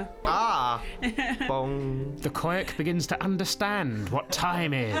 Half an hour. Ah! Bong. The Koyak begins to understand what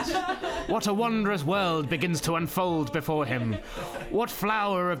time is. What a wondrous world begins to unfold before him. What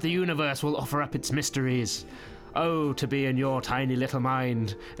flower of the universe will offer up its mysteries? Oh, to be in your tiny little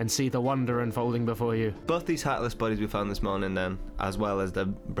mind and see the wonder unfolding before you. Both these heartless bodies we found this morning then, as well as the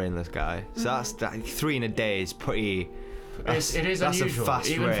brainless guy. So that's 3 in a day is pretty... It is that's unusual. a fast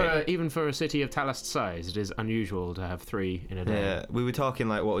rate. Even for a city of Talast's size, it is unusual to have 3 in a day. Yeah, we were talking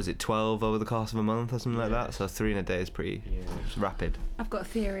like, what was it, 12 over the course of a month or something like that? So 3 in a day is pretty rapid. I've got a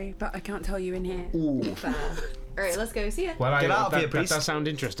theory, but I can't tell you in here. Ooh. Alright, let's go see it. Well, Get out of here, that priest. does sound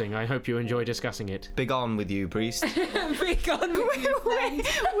interesting. I hope you enjoy discussing it. Big on with you, priest. Big on with you, friend.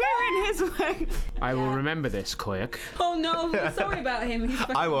 We're in his way. I will remember this, Koyak. Oh no, sorry about him. He's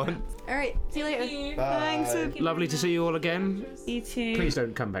I won't. Alright, see you later. you. Thanks. Lovely to see you all again. You too. Please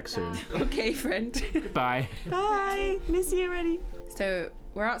don't come back soon. Okay, friend. Bye. Bye. Miss you already. So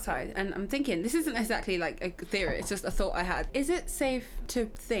we're outside, and I'm thinking this isn't exactly like a theory. It's just a thought I had. Is it safe to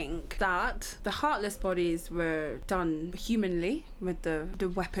think that the heartless bodies were done humanly with the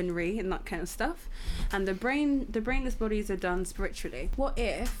weaponry and that kind of stuff, and the brainless bodies are done spiritually? What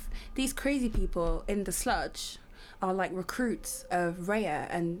if these crazy people in the sludge are like recruits of Rhea,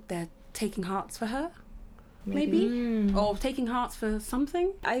 and they're taking hearts for her? Maybe. Or taking hearts for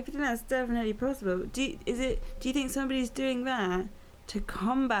something? I think that's definitely possible. Do you think somebody's doing that to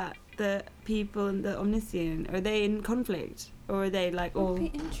combat the people in the Omniscient? Are they in conflict, or are they like all?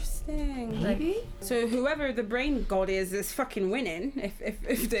 Would be interesting. Maybe. So whoever the brain god is fucking winning.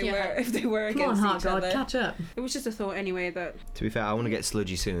 If they were Come on, against heart each god, other. catch up. It was just a thought anyway. That To be fair, I want to get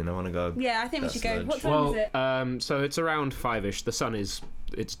sludgy soon. I want to go. yeah, I think we That's should go. sludge. What time is it? So it's around 5ish. The sun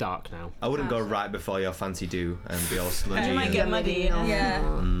it's dark now. I wouldn't go right before your fancy do and be all sludgy. It might and- get muddy. You know? Yeah.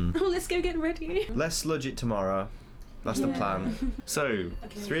 Mm. Oh, let's go get ready. Let's sludge it tomorrow. That's the plan. So,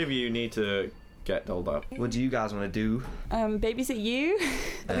 3 of you need to get dolled up. What do you guys want to do? Babysit you.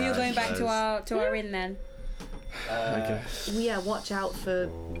 We are going back to our inn then. I guess. Yeah, watch out for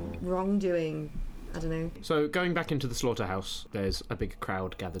wrongdoing I don't know. So going back into the slaughterhouse, there's a big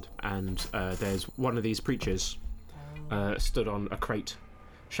crowd gathered, and there's one of these preachers stood on a crate,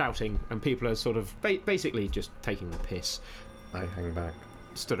 shouting, and people are sort of basically just taking the piss. I hang back.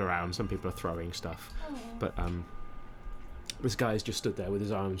 Stood around. Some people are throwing stuff, but this guy's just stood there with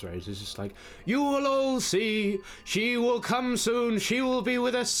his arms raised. He's just like, "You will all see, she will come soon, she will be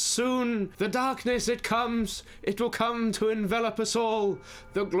with us soon. The darkness, it comes, it will come to envelop us all.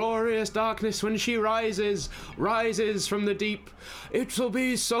 The glorious darkness when she rises from the deep. It will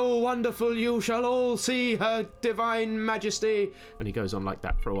be so wonderful, you shall all see her divine majesty." And he goes on like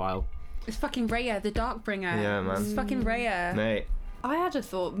that for a while. It's fucking Raya, the Darkbringer. Yeah, man. It's fucking Raya. Mate. I had a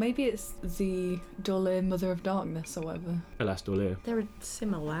thought, maybe it's the Dole, Mother of Darkness or whatever. Alas, Dole. There are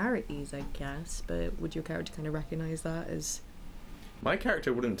similarities, I guess, but would your character kind of recognise that as... My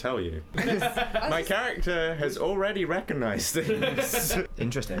character wouldn't tell you. My character has already recognised things.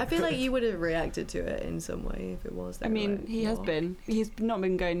 Interesting. I feel like you would have reacted to it in some way if it was there. I mean, like, he has what? been. He's not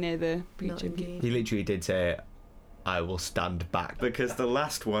been going near the Not preacher. engaged. He literally did say, "I will stand back." Because the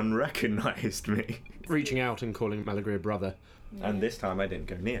last one recognised me. Reaching out and calling Malagry brother. And this time I didn't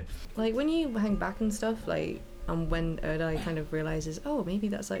go near. Like, when you hang back and stuff, like, and when Erdai kind of realises, oh, maybe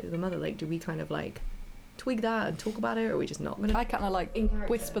that's like the mother, like, do we kind of like twig that and talk about it, or are we just not gonna? I kind of like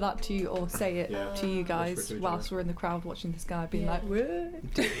whisper that to you or say it to you guys Whisper to each whilst other. we're in the crowd watching this guy being Yeah. like,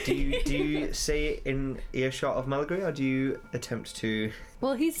 "What?" Do you say it in earshot of Malagry, or do you attempt to...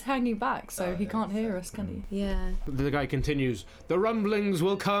 Well, he's hanging back, so he can't hear us, can he? Yeah. The guy continues, "The rumblings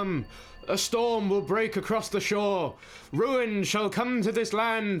will come. A storm will break across the shore. Ruin shall come to this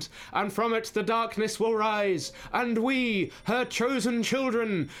land, and from it the darkness will rise. And we, her chosen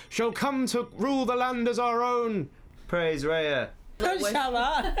children, shall come to rule the land as our own." Praise Raya. Don't shut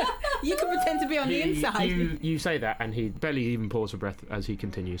up. You can pretend to be on the inside. You say that, and he barely even pauses for breath as he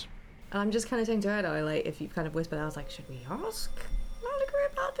continues. And I'm just kind of saying to Erdai, like, if you've kind of whispered, I was like, should we ask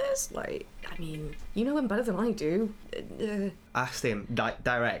Malagry about this? Like, I mean, you know him better than I do. Asked him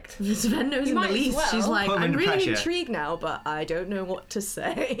direct. Sven knows him the might as least. well. She's like, Put him I'm under really pressure. intrigued now, but I don't know what to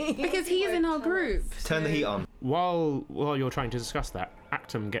say. Because he's in our group. Turn the heat on. While you're trying to discuss that,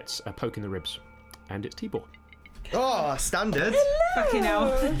 Actum gets a poke in the ribs, and it's Tibor. Oh, standard. Fucking hell.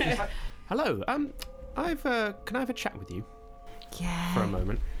 Hello. Can I have a chat with you Yeah. for a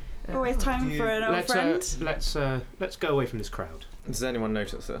moment? Always time for an old friend. Let's go away from this crowd. Does anyone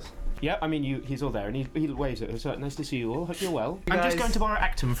notice this? Yeah, I mean, he's all there, and he waves at us. Nice to see you all. Hope you're well. You I'm guys- just going to borrow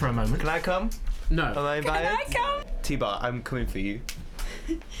Actum for a moment. Can I come? No. Am I invited? I come? T-Bar, I'm coming for you.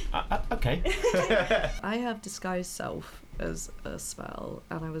 Okay. I have disguise self as a spell,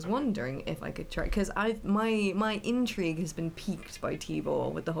 and I was wondering if I could try, because my intrigue has been piqued by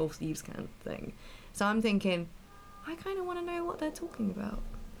Tibor with the whole thieves' camp thing. So I'm thinking, I kind of want to know what they're talking about,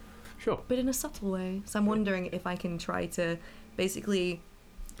 Sure. but in a subtle way. So I'm wondering if I can try to basically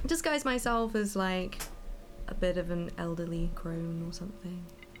disguise myself as like a bit of an elderly crone or something,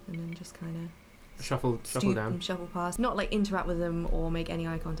 and then just kind of Shuffle stoop down. and shuffle past, not like interact with them or make any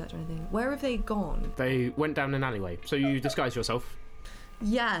eye contact or anything. Where have they gone? They went down an alleyway, so you disguise yourself.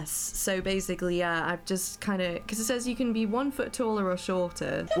 Yes, so basically, yeah, I've just kind of, because it says you can be 1 foot taller or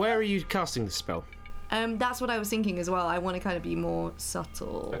shorter. Where are you casting this spell? That's what I was thinking as well. I want to kind of be more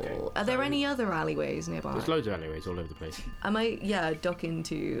subtle. Okay, Are there so- any other alleyways nearby? There's loads of alleyways all over the place. I might, duck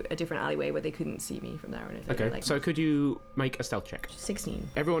into a different alleyway where they couldn't see me from there or anything. Okay, like so could you make a stealth check? 16.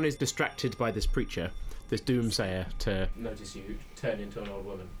 Everyone is distracted by this preacher, this doomsayer, to notice you turn into an old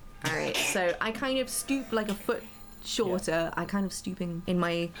woman. Alright, so I kind of stoop like a foot shorter. I kind of stooping in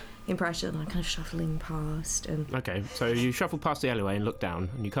my impression. I'm kind of shuffling past and Okay, so you shuffle past the alleyway and look down,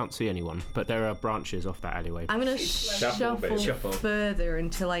 and you can't see anyone, but there are branches off that alleyway. I'm gonna Shuffle, babe, shuffle. further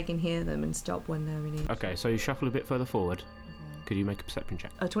until I can hear them and stop when they're in each. Okay, so you shuffle a bit further forward. Could you make a perception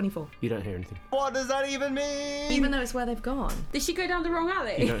check? 24. You don't hear anything. What does that even mean? Even though it's where they've gone. Did she go down the wrong You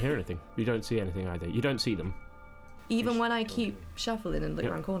alley? don't hear anything. You don't see anything either. You don't see them. Even when I keep shuffling and look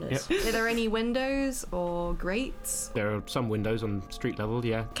Yep, around corners. Are there any windows or grates? There are some windows on street level,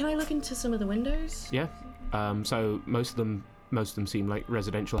 yeah. Can I look into some of the windows? Yeah. So most of them seem like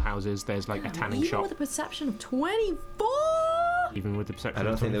residential houses. There's like a tanning Even shop. with a perception of 24? Even with the perception. I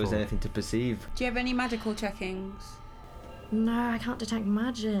don't of think there was 24. anything to perceive. Do you have any magical checkings? No, I can't detect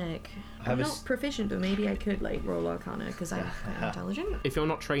magic. Have I'm a not proficient, but maybe I could like roll Arcana because I'm quite intelligent. If you're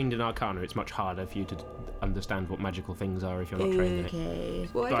not trained in Arcana, it's much harder for you to understand what magical things are if you're not trained in it. Okay.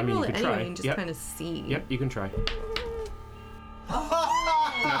 Well, But I I can mean, roll you it could try. anyway and just Yep. kind of see. Yep, you can try.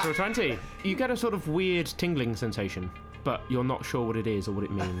 Natural 20. You get a sort of weird tingling sensation, but you're not sure what it is or what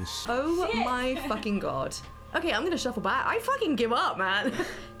it means. Oh my fucking god. Okay, I'm gonna shuffle back. I fucking give up, man.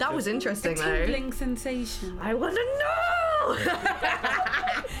 That was interesting, though. Tingling sensation. I want to know!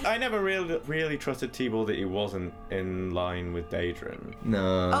 I never really trusted T-Ball that he wasn't in line with Daedrin.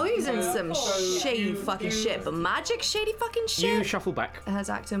 No. Oh, he's in some shady fucking shit, but magic shady fucking shit? You shuffle back. Has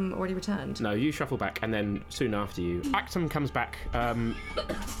Actum already returned? No, you shuffle back, and then soon after you, Actum comes back,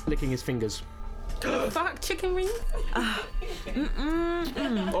 licking his fingers. Fuck chicken wings.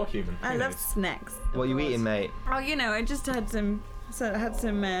 Or human. I love snacks. What are you eating, mate? Oh, I just had some. So I had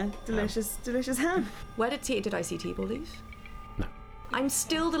some delicious ham. Where did I see T-Ball leave? No. I'm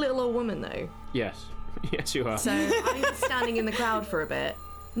still the little old woman, though. Yes. Yes, you are. So I'm standing in the crowd for a bit.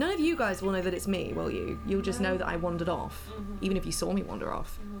 None of you guys will know that it's me, will you? You'll just know that I wandered off, even if you saw me wander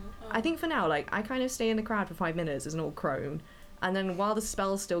off. I think for now, I kind of stay in the crowd for 5 minutes as an old crone, and then while the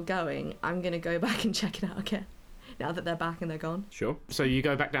spell's still going, I'm going to go back and check it out again, now that they're back and they're gone. Sure. So you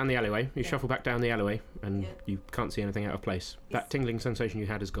go back down the alleyway, you shuffle back down the alleyway, and you can't see anything out of place. That tingling sensation you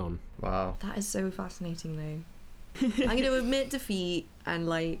had is gone. Wow. That is so fascinating, though. I'm going to admit defeat and,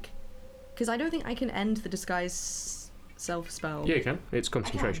 because I don't think I can end the disguise self spell. Yeah, you can. It's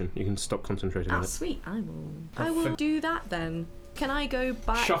concentration. You can stop concentrating on it. Sweet. I will do that then. Can I go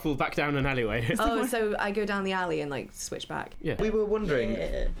back? Shuffle back down an alleyway. Oh, so I go down the alley and switch back. Yeah. We were wondering,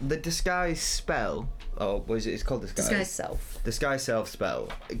 the disguise spell, what is it? It's called disguise. Disguise self. Disguise self spell.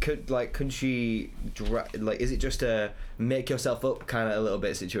 Could she, is it just a make yourself up kind of a little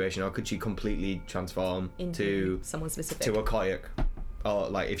bit situation, or could she completely transform into someone specific? To a Koyuk?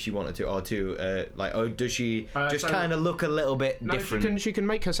 Or if she wanted to, or to or does she just kind of look a little bit different? She can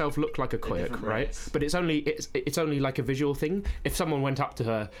make herself look like a Koyuk, right? But it's only like a visual thing. If someone went up to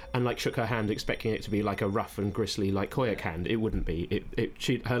her and shook her hand, expecting it to be like a rough and gristly Koyuk hand, it wouldn't be.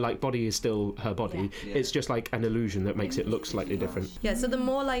 Her body is still her body. Yeah. It's just like an illusion that makes it look slightly different. Yeah. So the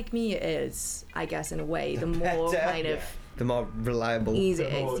more like me it is, I guess in a way, the more kind of. The more reliable. Easy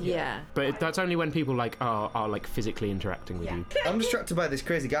it is, yeah. But that's only when people are physically interacting with you. I'm distracted by this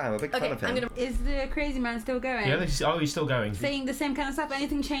crazy guy. I'm a big fan of him. Is the crazy man still going? Yeah, he's still going. Saying the same kind of stuff.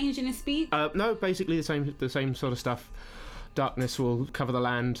 Anything changed in his speech? No, basically the same sort of stuff. Darkness will cover the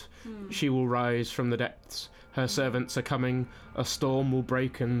land. She will rise from the depths. Her servants are coming. A storm will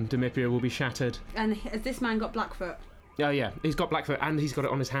break and Demipia will be shattered. And has this man got Blackfoot? Oh yeah, he's got Blackfoot and he's got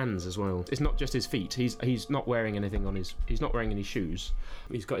it on his hands as well. It's not just his feet. He's not wearing anything on his. He's not wearing any shoes.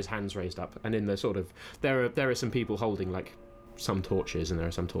 He's got his hands raised up, and in the sort of there are some people holding some torches, and there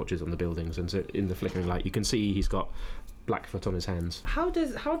are some torches on the buildings, and so in the flickering light you can see he's got Blackfoot on his hands. How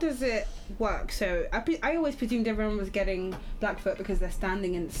does it work? So I always presumed everyone was getting Blackfoot because they're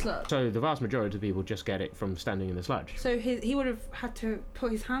standing in the sludge. So the vast majority of people just get it from standing in the sludge. So he would have had to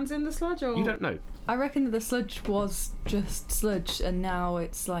put his hands in the sludge, or you don't know. I reckon that the sludge was just sludge, and now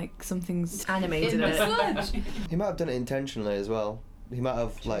it's something's animated in the sludge. He might have done it intentionally as well. He might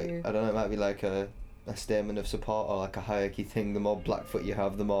have I don't know. It might be a statement of support or a hierarchy thing. The more Blackfoot you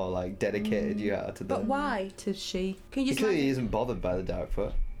have, the more dedicated you are to them. But why? To she? Can you? Clearly, he isn't bothered by the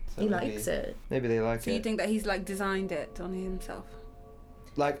Darkfoot. So he likes it. Maybe they like it. So you think that he's designed it on himself?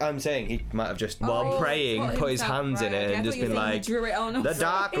 I'm saying, he might have just while praying put his hands in it and just been like, drew it on the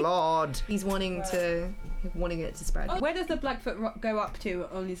Dark Lord. He's wanting it to spread. Where does the Blackfoot go up to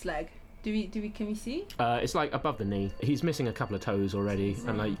on his leg? Can we see? It's above the knee. He's missing a couple of toes already,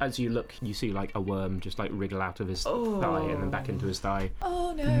 and as you look, you see a worm just wriggle out of his thigh and then back into his thigh.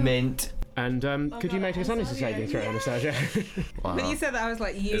 Oh no! Mint. And could you make a sanity saving throw, Anastasia? Wow. When you said that, I was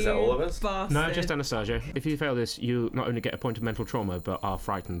like, you. Is that all of us? Bastard. No, just Anastasia. If you fail this, you not only get a point of mental trauma, but are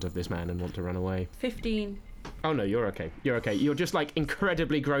frightened of this man and want to run away. 15. Oh no, you're okay. You're okay. You're just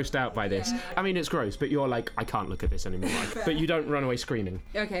incredibly grossed out by this. Yeah. I mean, it's gross, but you're I can't look at this anymore. But you don't run away screaming.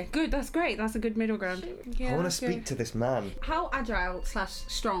 Okay, good. That's great. That's a good middle ground. Yeah, I want to speak to this man. How agile /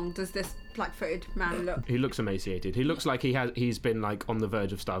 strong does this black-footed man look? He looks emaciated. He looks like he's been on the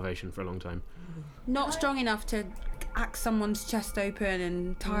verge of starvation for a long time. Not strong enough to axe someone's chest open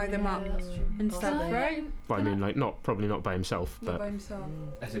and tie them up and stuff, right? But I mean, probably not by himself. Not But by himself.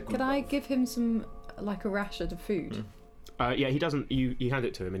 Could I give him some a ration of food? yeah, he doesn't. You hand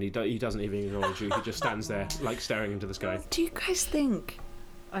it to him, and he doesn't even acknowledge you. He just stands there, staring into the sky. Do you guys think,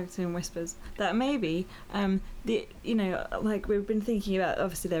 I've seen whispers, that maybe like we've been thinking about,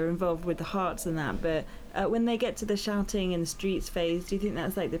 obviously they're involved with the hearts and that, but when they get to the shouting in the streets phase, do you think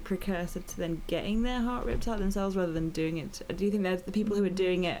that's like the precursor to them getting their heart ripped out themselves rather than doing it? Do you think that the people who are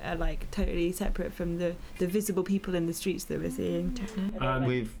doing it are like totally separate from the visible people in the streets that we're seeing?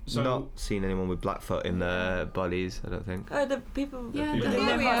 We've not seen anyone with Blackfoot in their bodies, I don't think. Oh, the people. Yeah,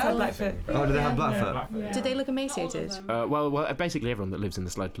 their hearts have Blackfoot. Oh, do they have Blackfoot? Yeah. Did they look emaciated? Well, basically everyone that lives in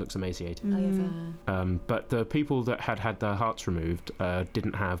the sludge looks emaciated. But the people that had their hearts removed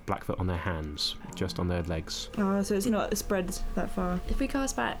didn't have Blackfoot on their hands, just on their legs. Oh, so it's not spread that far. If we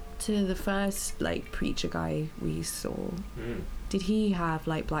cast back to the first like preacher guy we saw, did he have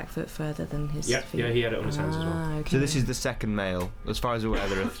like Blackfoot further than his feet? Yeah, he had it on his hands as well. Okay. So this is the second male. As far as we're aware,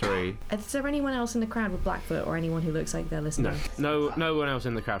 there are 3. Is there anyone else in the crowd with Blackfoot, or anyone who looks like they're listening? No one else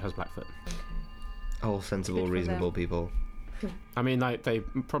in the crowd has Blackfoot. All sensible, reasonable people. I mean, like,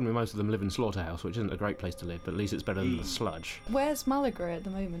 probably most of them live in Slaughterhouse, which isn't a great place to live, but at least it's better than the sludge. Where's Malagry at the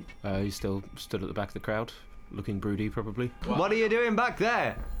moment? He's still stood at the back of the crowd, looking broody, probably. What are you doing back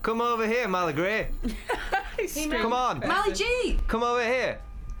there? Come over here, Malagry. Come on. Mally G! Come over here.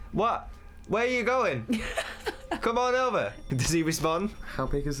 What? Where are you going? Come on over. Does he respond? How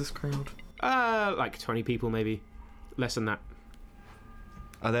big is this crowd? Like 20 people, maybe. Less than that.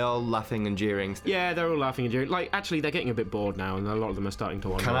 Are they all laughing and jeering? Yeah, they're all laughing and jeering. Like, actually, they're getting a bit bored now, and a lot of them are starting to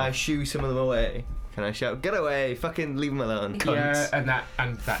wander Can I off. shoo some of them away? Can I shout, get away, fucking leave them alone, cunts. Yeah, and that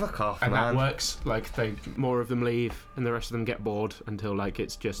Fuck off, and man. that works. Like, more of them leave, and the rest of them get bored until, like,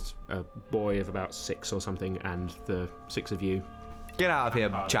 it's just a boy of about 6 or something, and the 6 of you. Get out of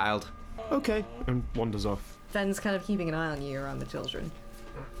here, child. Okay, and wanders off. Ben's kind of keeping an eye on you around the children.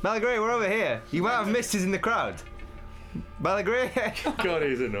 Malagry, we're over here. You might have missed us in the crowd. Malagry. God,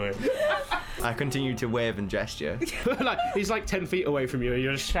 he's annoying. I continue to wave and gesture. Like, he's like 10 feet away from you, and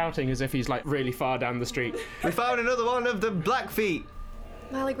you're just shouting as if he's like really far down the street. We found another one of the Blackfeet.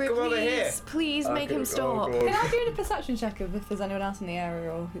 Malagry, Come over here. please make him stop. Can I do a perception check of if there's anyone else in the area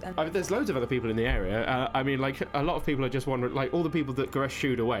or? I mean, there's loads of other people in the area. I mean, like, a lot of people are just wondering, like, all the people that Gresh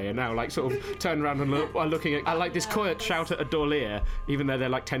shooed away are now, like, sort of turned around and are looking at, like, this quiet shout at a Dorlier, even though they're,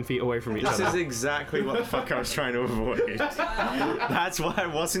 like, 10 feet away from each This other. is exactly what the fuck I was trying to avoid. That's why I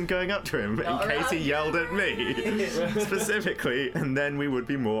wasn't going up to him, in case he yelled at me, specifically, and then we would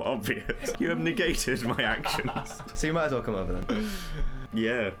be more obvious. You have negated my actions. So you might as well come over then.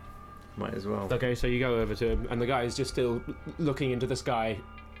 Yeah, might as well. Okay, so you go over to him, and the guy is just still looking into the sky,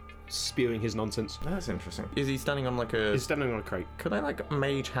 spewing his nonsense. That's interesting. Is he standing on like a... He's standing on a crate. Could I like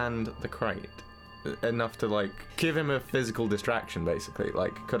mage hand the crate? Enough to like give him a physical distraction, basically.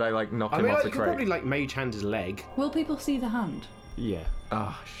 Like, could I like knock him off like, the you could crate? probably like mage hand his leg. Will people see the hand? Yeah.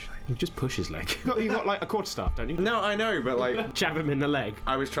 Oh shit. You just push his leg. You got like a quarterstaff, don't you? No, I know, but like Jab him in the leg.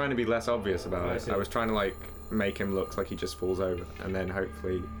 I was trying to be less obvious about I it. see. I was trying to like make him look like he just falls over, and then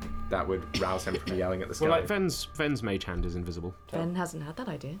hopefully that would rouse him from yelling at the sky. Well, like Ven's mage hand is invisible. Ben hasn't had that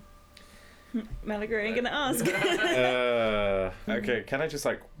idea. Malagry ain't gonna ask. Okay, can I just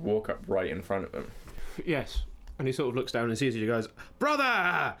like walk up right in front of him? Yes. And he sort of looks down and sees you and goes,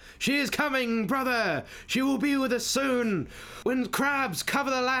 "Brother! She is coming, brother! She will be with us soon! When crabs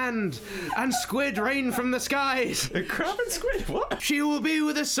cover the land and squid rain from the skies! Crab and squid? What? She will be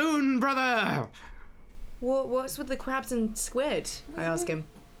with us soon, brother! What's with the crabs and squid? I ask him.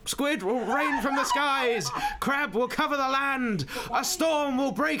 Squid will rain from the skies! Crab will cover the land! A storm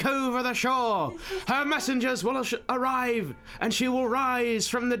will break over the shore! Her messengers will arrive, and she will rise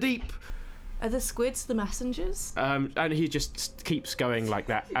from the deep!" Are the squids the messengers? And he just keeps going like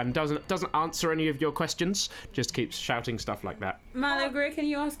that and doesn't answer any of your questions, just keeps shouting stuff like that. Malagry, can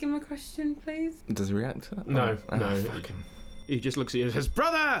you ask him a question, please? Does he react to that? No. Fucking... He just looks at you and says,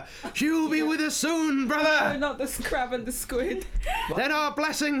 "Brother, she will be with us soon, brother! Not the crab and the squid. Then our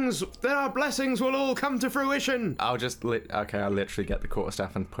blessings will all come to fruition." I'll just I'll literally get the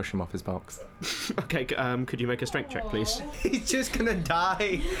quarterstaff and push him off his box. Okay, could you make a strength check, please? He's just gonna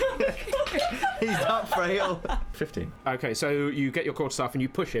die. He's not frail. 15. Okay, so you get your quarterstaff and you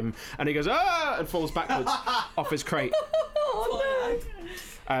push him, and he goes, "Ah!" and falls backwards off his crate. Oh,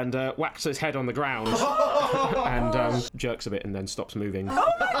 And whacks his head on the ground and jerks a bit and then stops moving.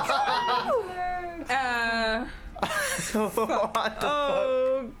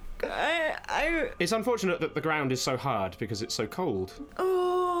 It's unfortunate that the ground is so hard because it's so cold.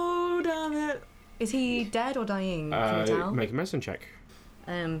 Oh, damn it. Is he dead or dying? Can you tell? Make a medicine check.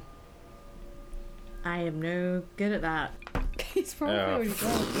 I am no good at that. He's probably already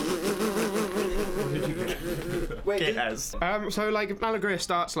dead. Wait, Yes. So like Malagry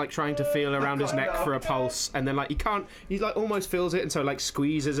starts like trying to feel around his neck for a pulse, and then like he like almost feels it, and so like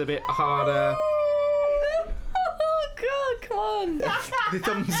squeezes a bit harder. Come on. The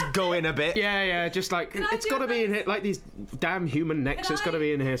thumbs go in a bit. Yeah, just like, it's got to be in here, like these damn human necks, it's got to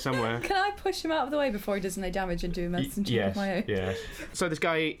be in here somewhere. Can I push him out of the way before he does any damage and do a medicine check of my own? Yes. So this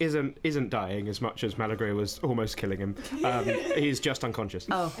guy isn't dying as much as Malagray was almost killing him. He's just unconscious.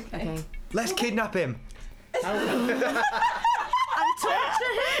 Oh, okay. Let's kidnap him.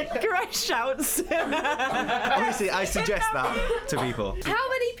 Gray shouts. Honestly, I suggest that to people. How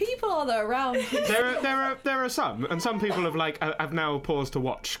many people are there around? There are some, and some people have now paused to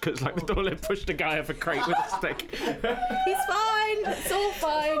watch because the Dorlib pushed a guy off a crate with a stick. He's fine. It's all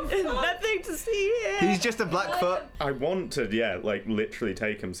fine. Nothing to see here. He's just a Blackfoot. I want to, literally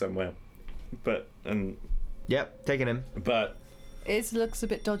take him somewhere, but Yep, taking him. It looks a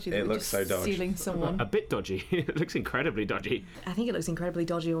bit dodgy. It we're looks just so dodgy. stealing someone. A bit dodgy. It looks incredibly dodgy. I think it looks incredibly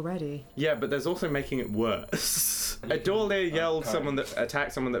dodgy already. yeah, but there's also making it worse. A Dorle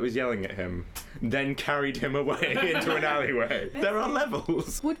attacked someone that was yelling at him, then carried him away into an alleyway. There are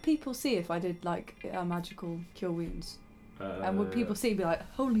levels. Would people see if I did a magical cure wounds? And would people see and be like,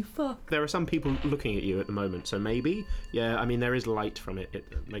 holy fuck? There are some people looking at you at the moment, so maybe. Yeah, I mean, there is light from it. It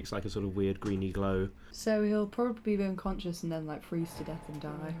makes a sort of weird greeny glow. So he'll probably be unconscious and then freeze to death and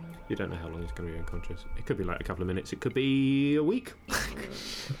die. You don't know how long he's going to be unconscious. It could be a couple of minutes. It could be a week.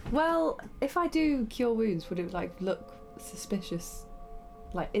 Well, if I do cure wounds, would it look suspicious?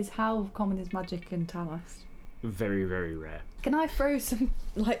 How common is magic in Talas? Very, very rare. Can I throw some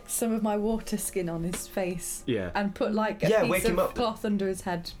of my water skin on his face? Yeah. And put a wake piece him of up. cloth under his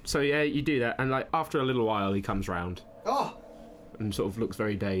head? So yeah, you do that, and after a little while, he comes round Oh! and sort of looks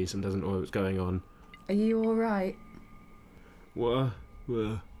very dazed and doesn't know what's going on. Are you all right? What?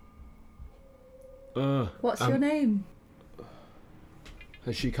 What's your name?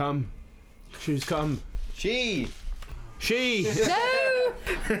 Has she come? She's come. She! No!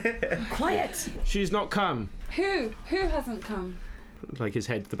 Quiet. She's not come. Who hasn't come?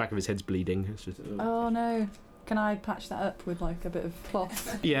 The back of his head's bleeding. It's just, Oh no. Can I patch that up with a bit of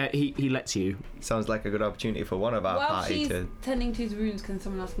cloth? Yeah, he lets you. Sounds like a good opportunity for one of our While party she's to... tending to his wounds, can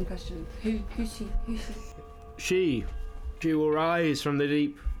someone ask him questions? Who's she? She will rise from the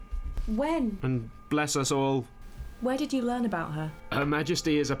deep When? and bless us all. Where did you learn about her? Her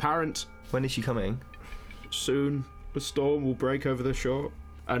Majesty is apparent. When is she coming? Soon the storm will break over the shore.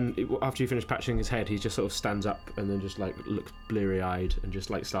 And after you finish patching his head, he just sort of stands up and then just looks bleary-eyed and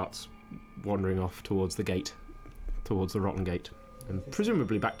just starts wandering off towards the gate, towards the rotten gate, and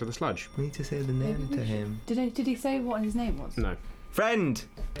presumably back to the sludge. We need to say the name to him. Did he say what his name was? No. Friend!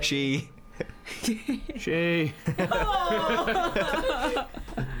 She. She.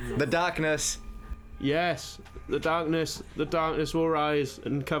 The darkness. Yes, the darkness will rise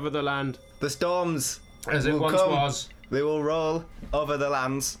and cover the land The storms. as it will once come. was. They will roll over the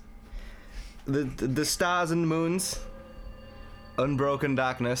lands. The stars and moons. Unbroken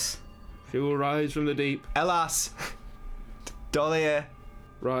darkness. She will rise from the deep. Elas. Dolier.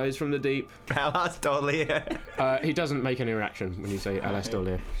 Rise from the deep. Elas Dolier. He doesn't make any reaction when you say Alas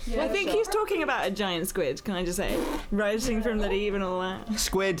Dolier. I think he's talking about a giant squid, can I just say? Rising from the deep and all that.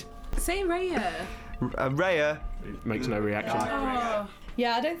 Squid. Say Raya. Raya. Makes no reaction.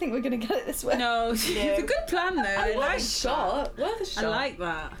 Yeah, I don't think we're gonna get it this way. No, it's a good plan though. I like Shot. Worth a shot. I like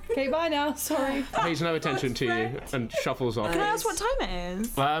that. Okay, bye now. Sorry. Pays no attention to you and shuffles off. Can I ask what time it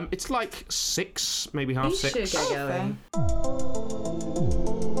is? It's 6, maybe half We 6. should get going.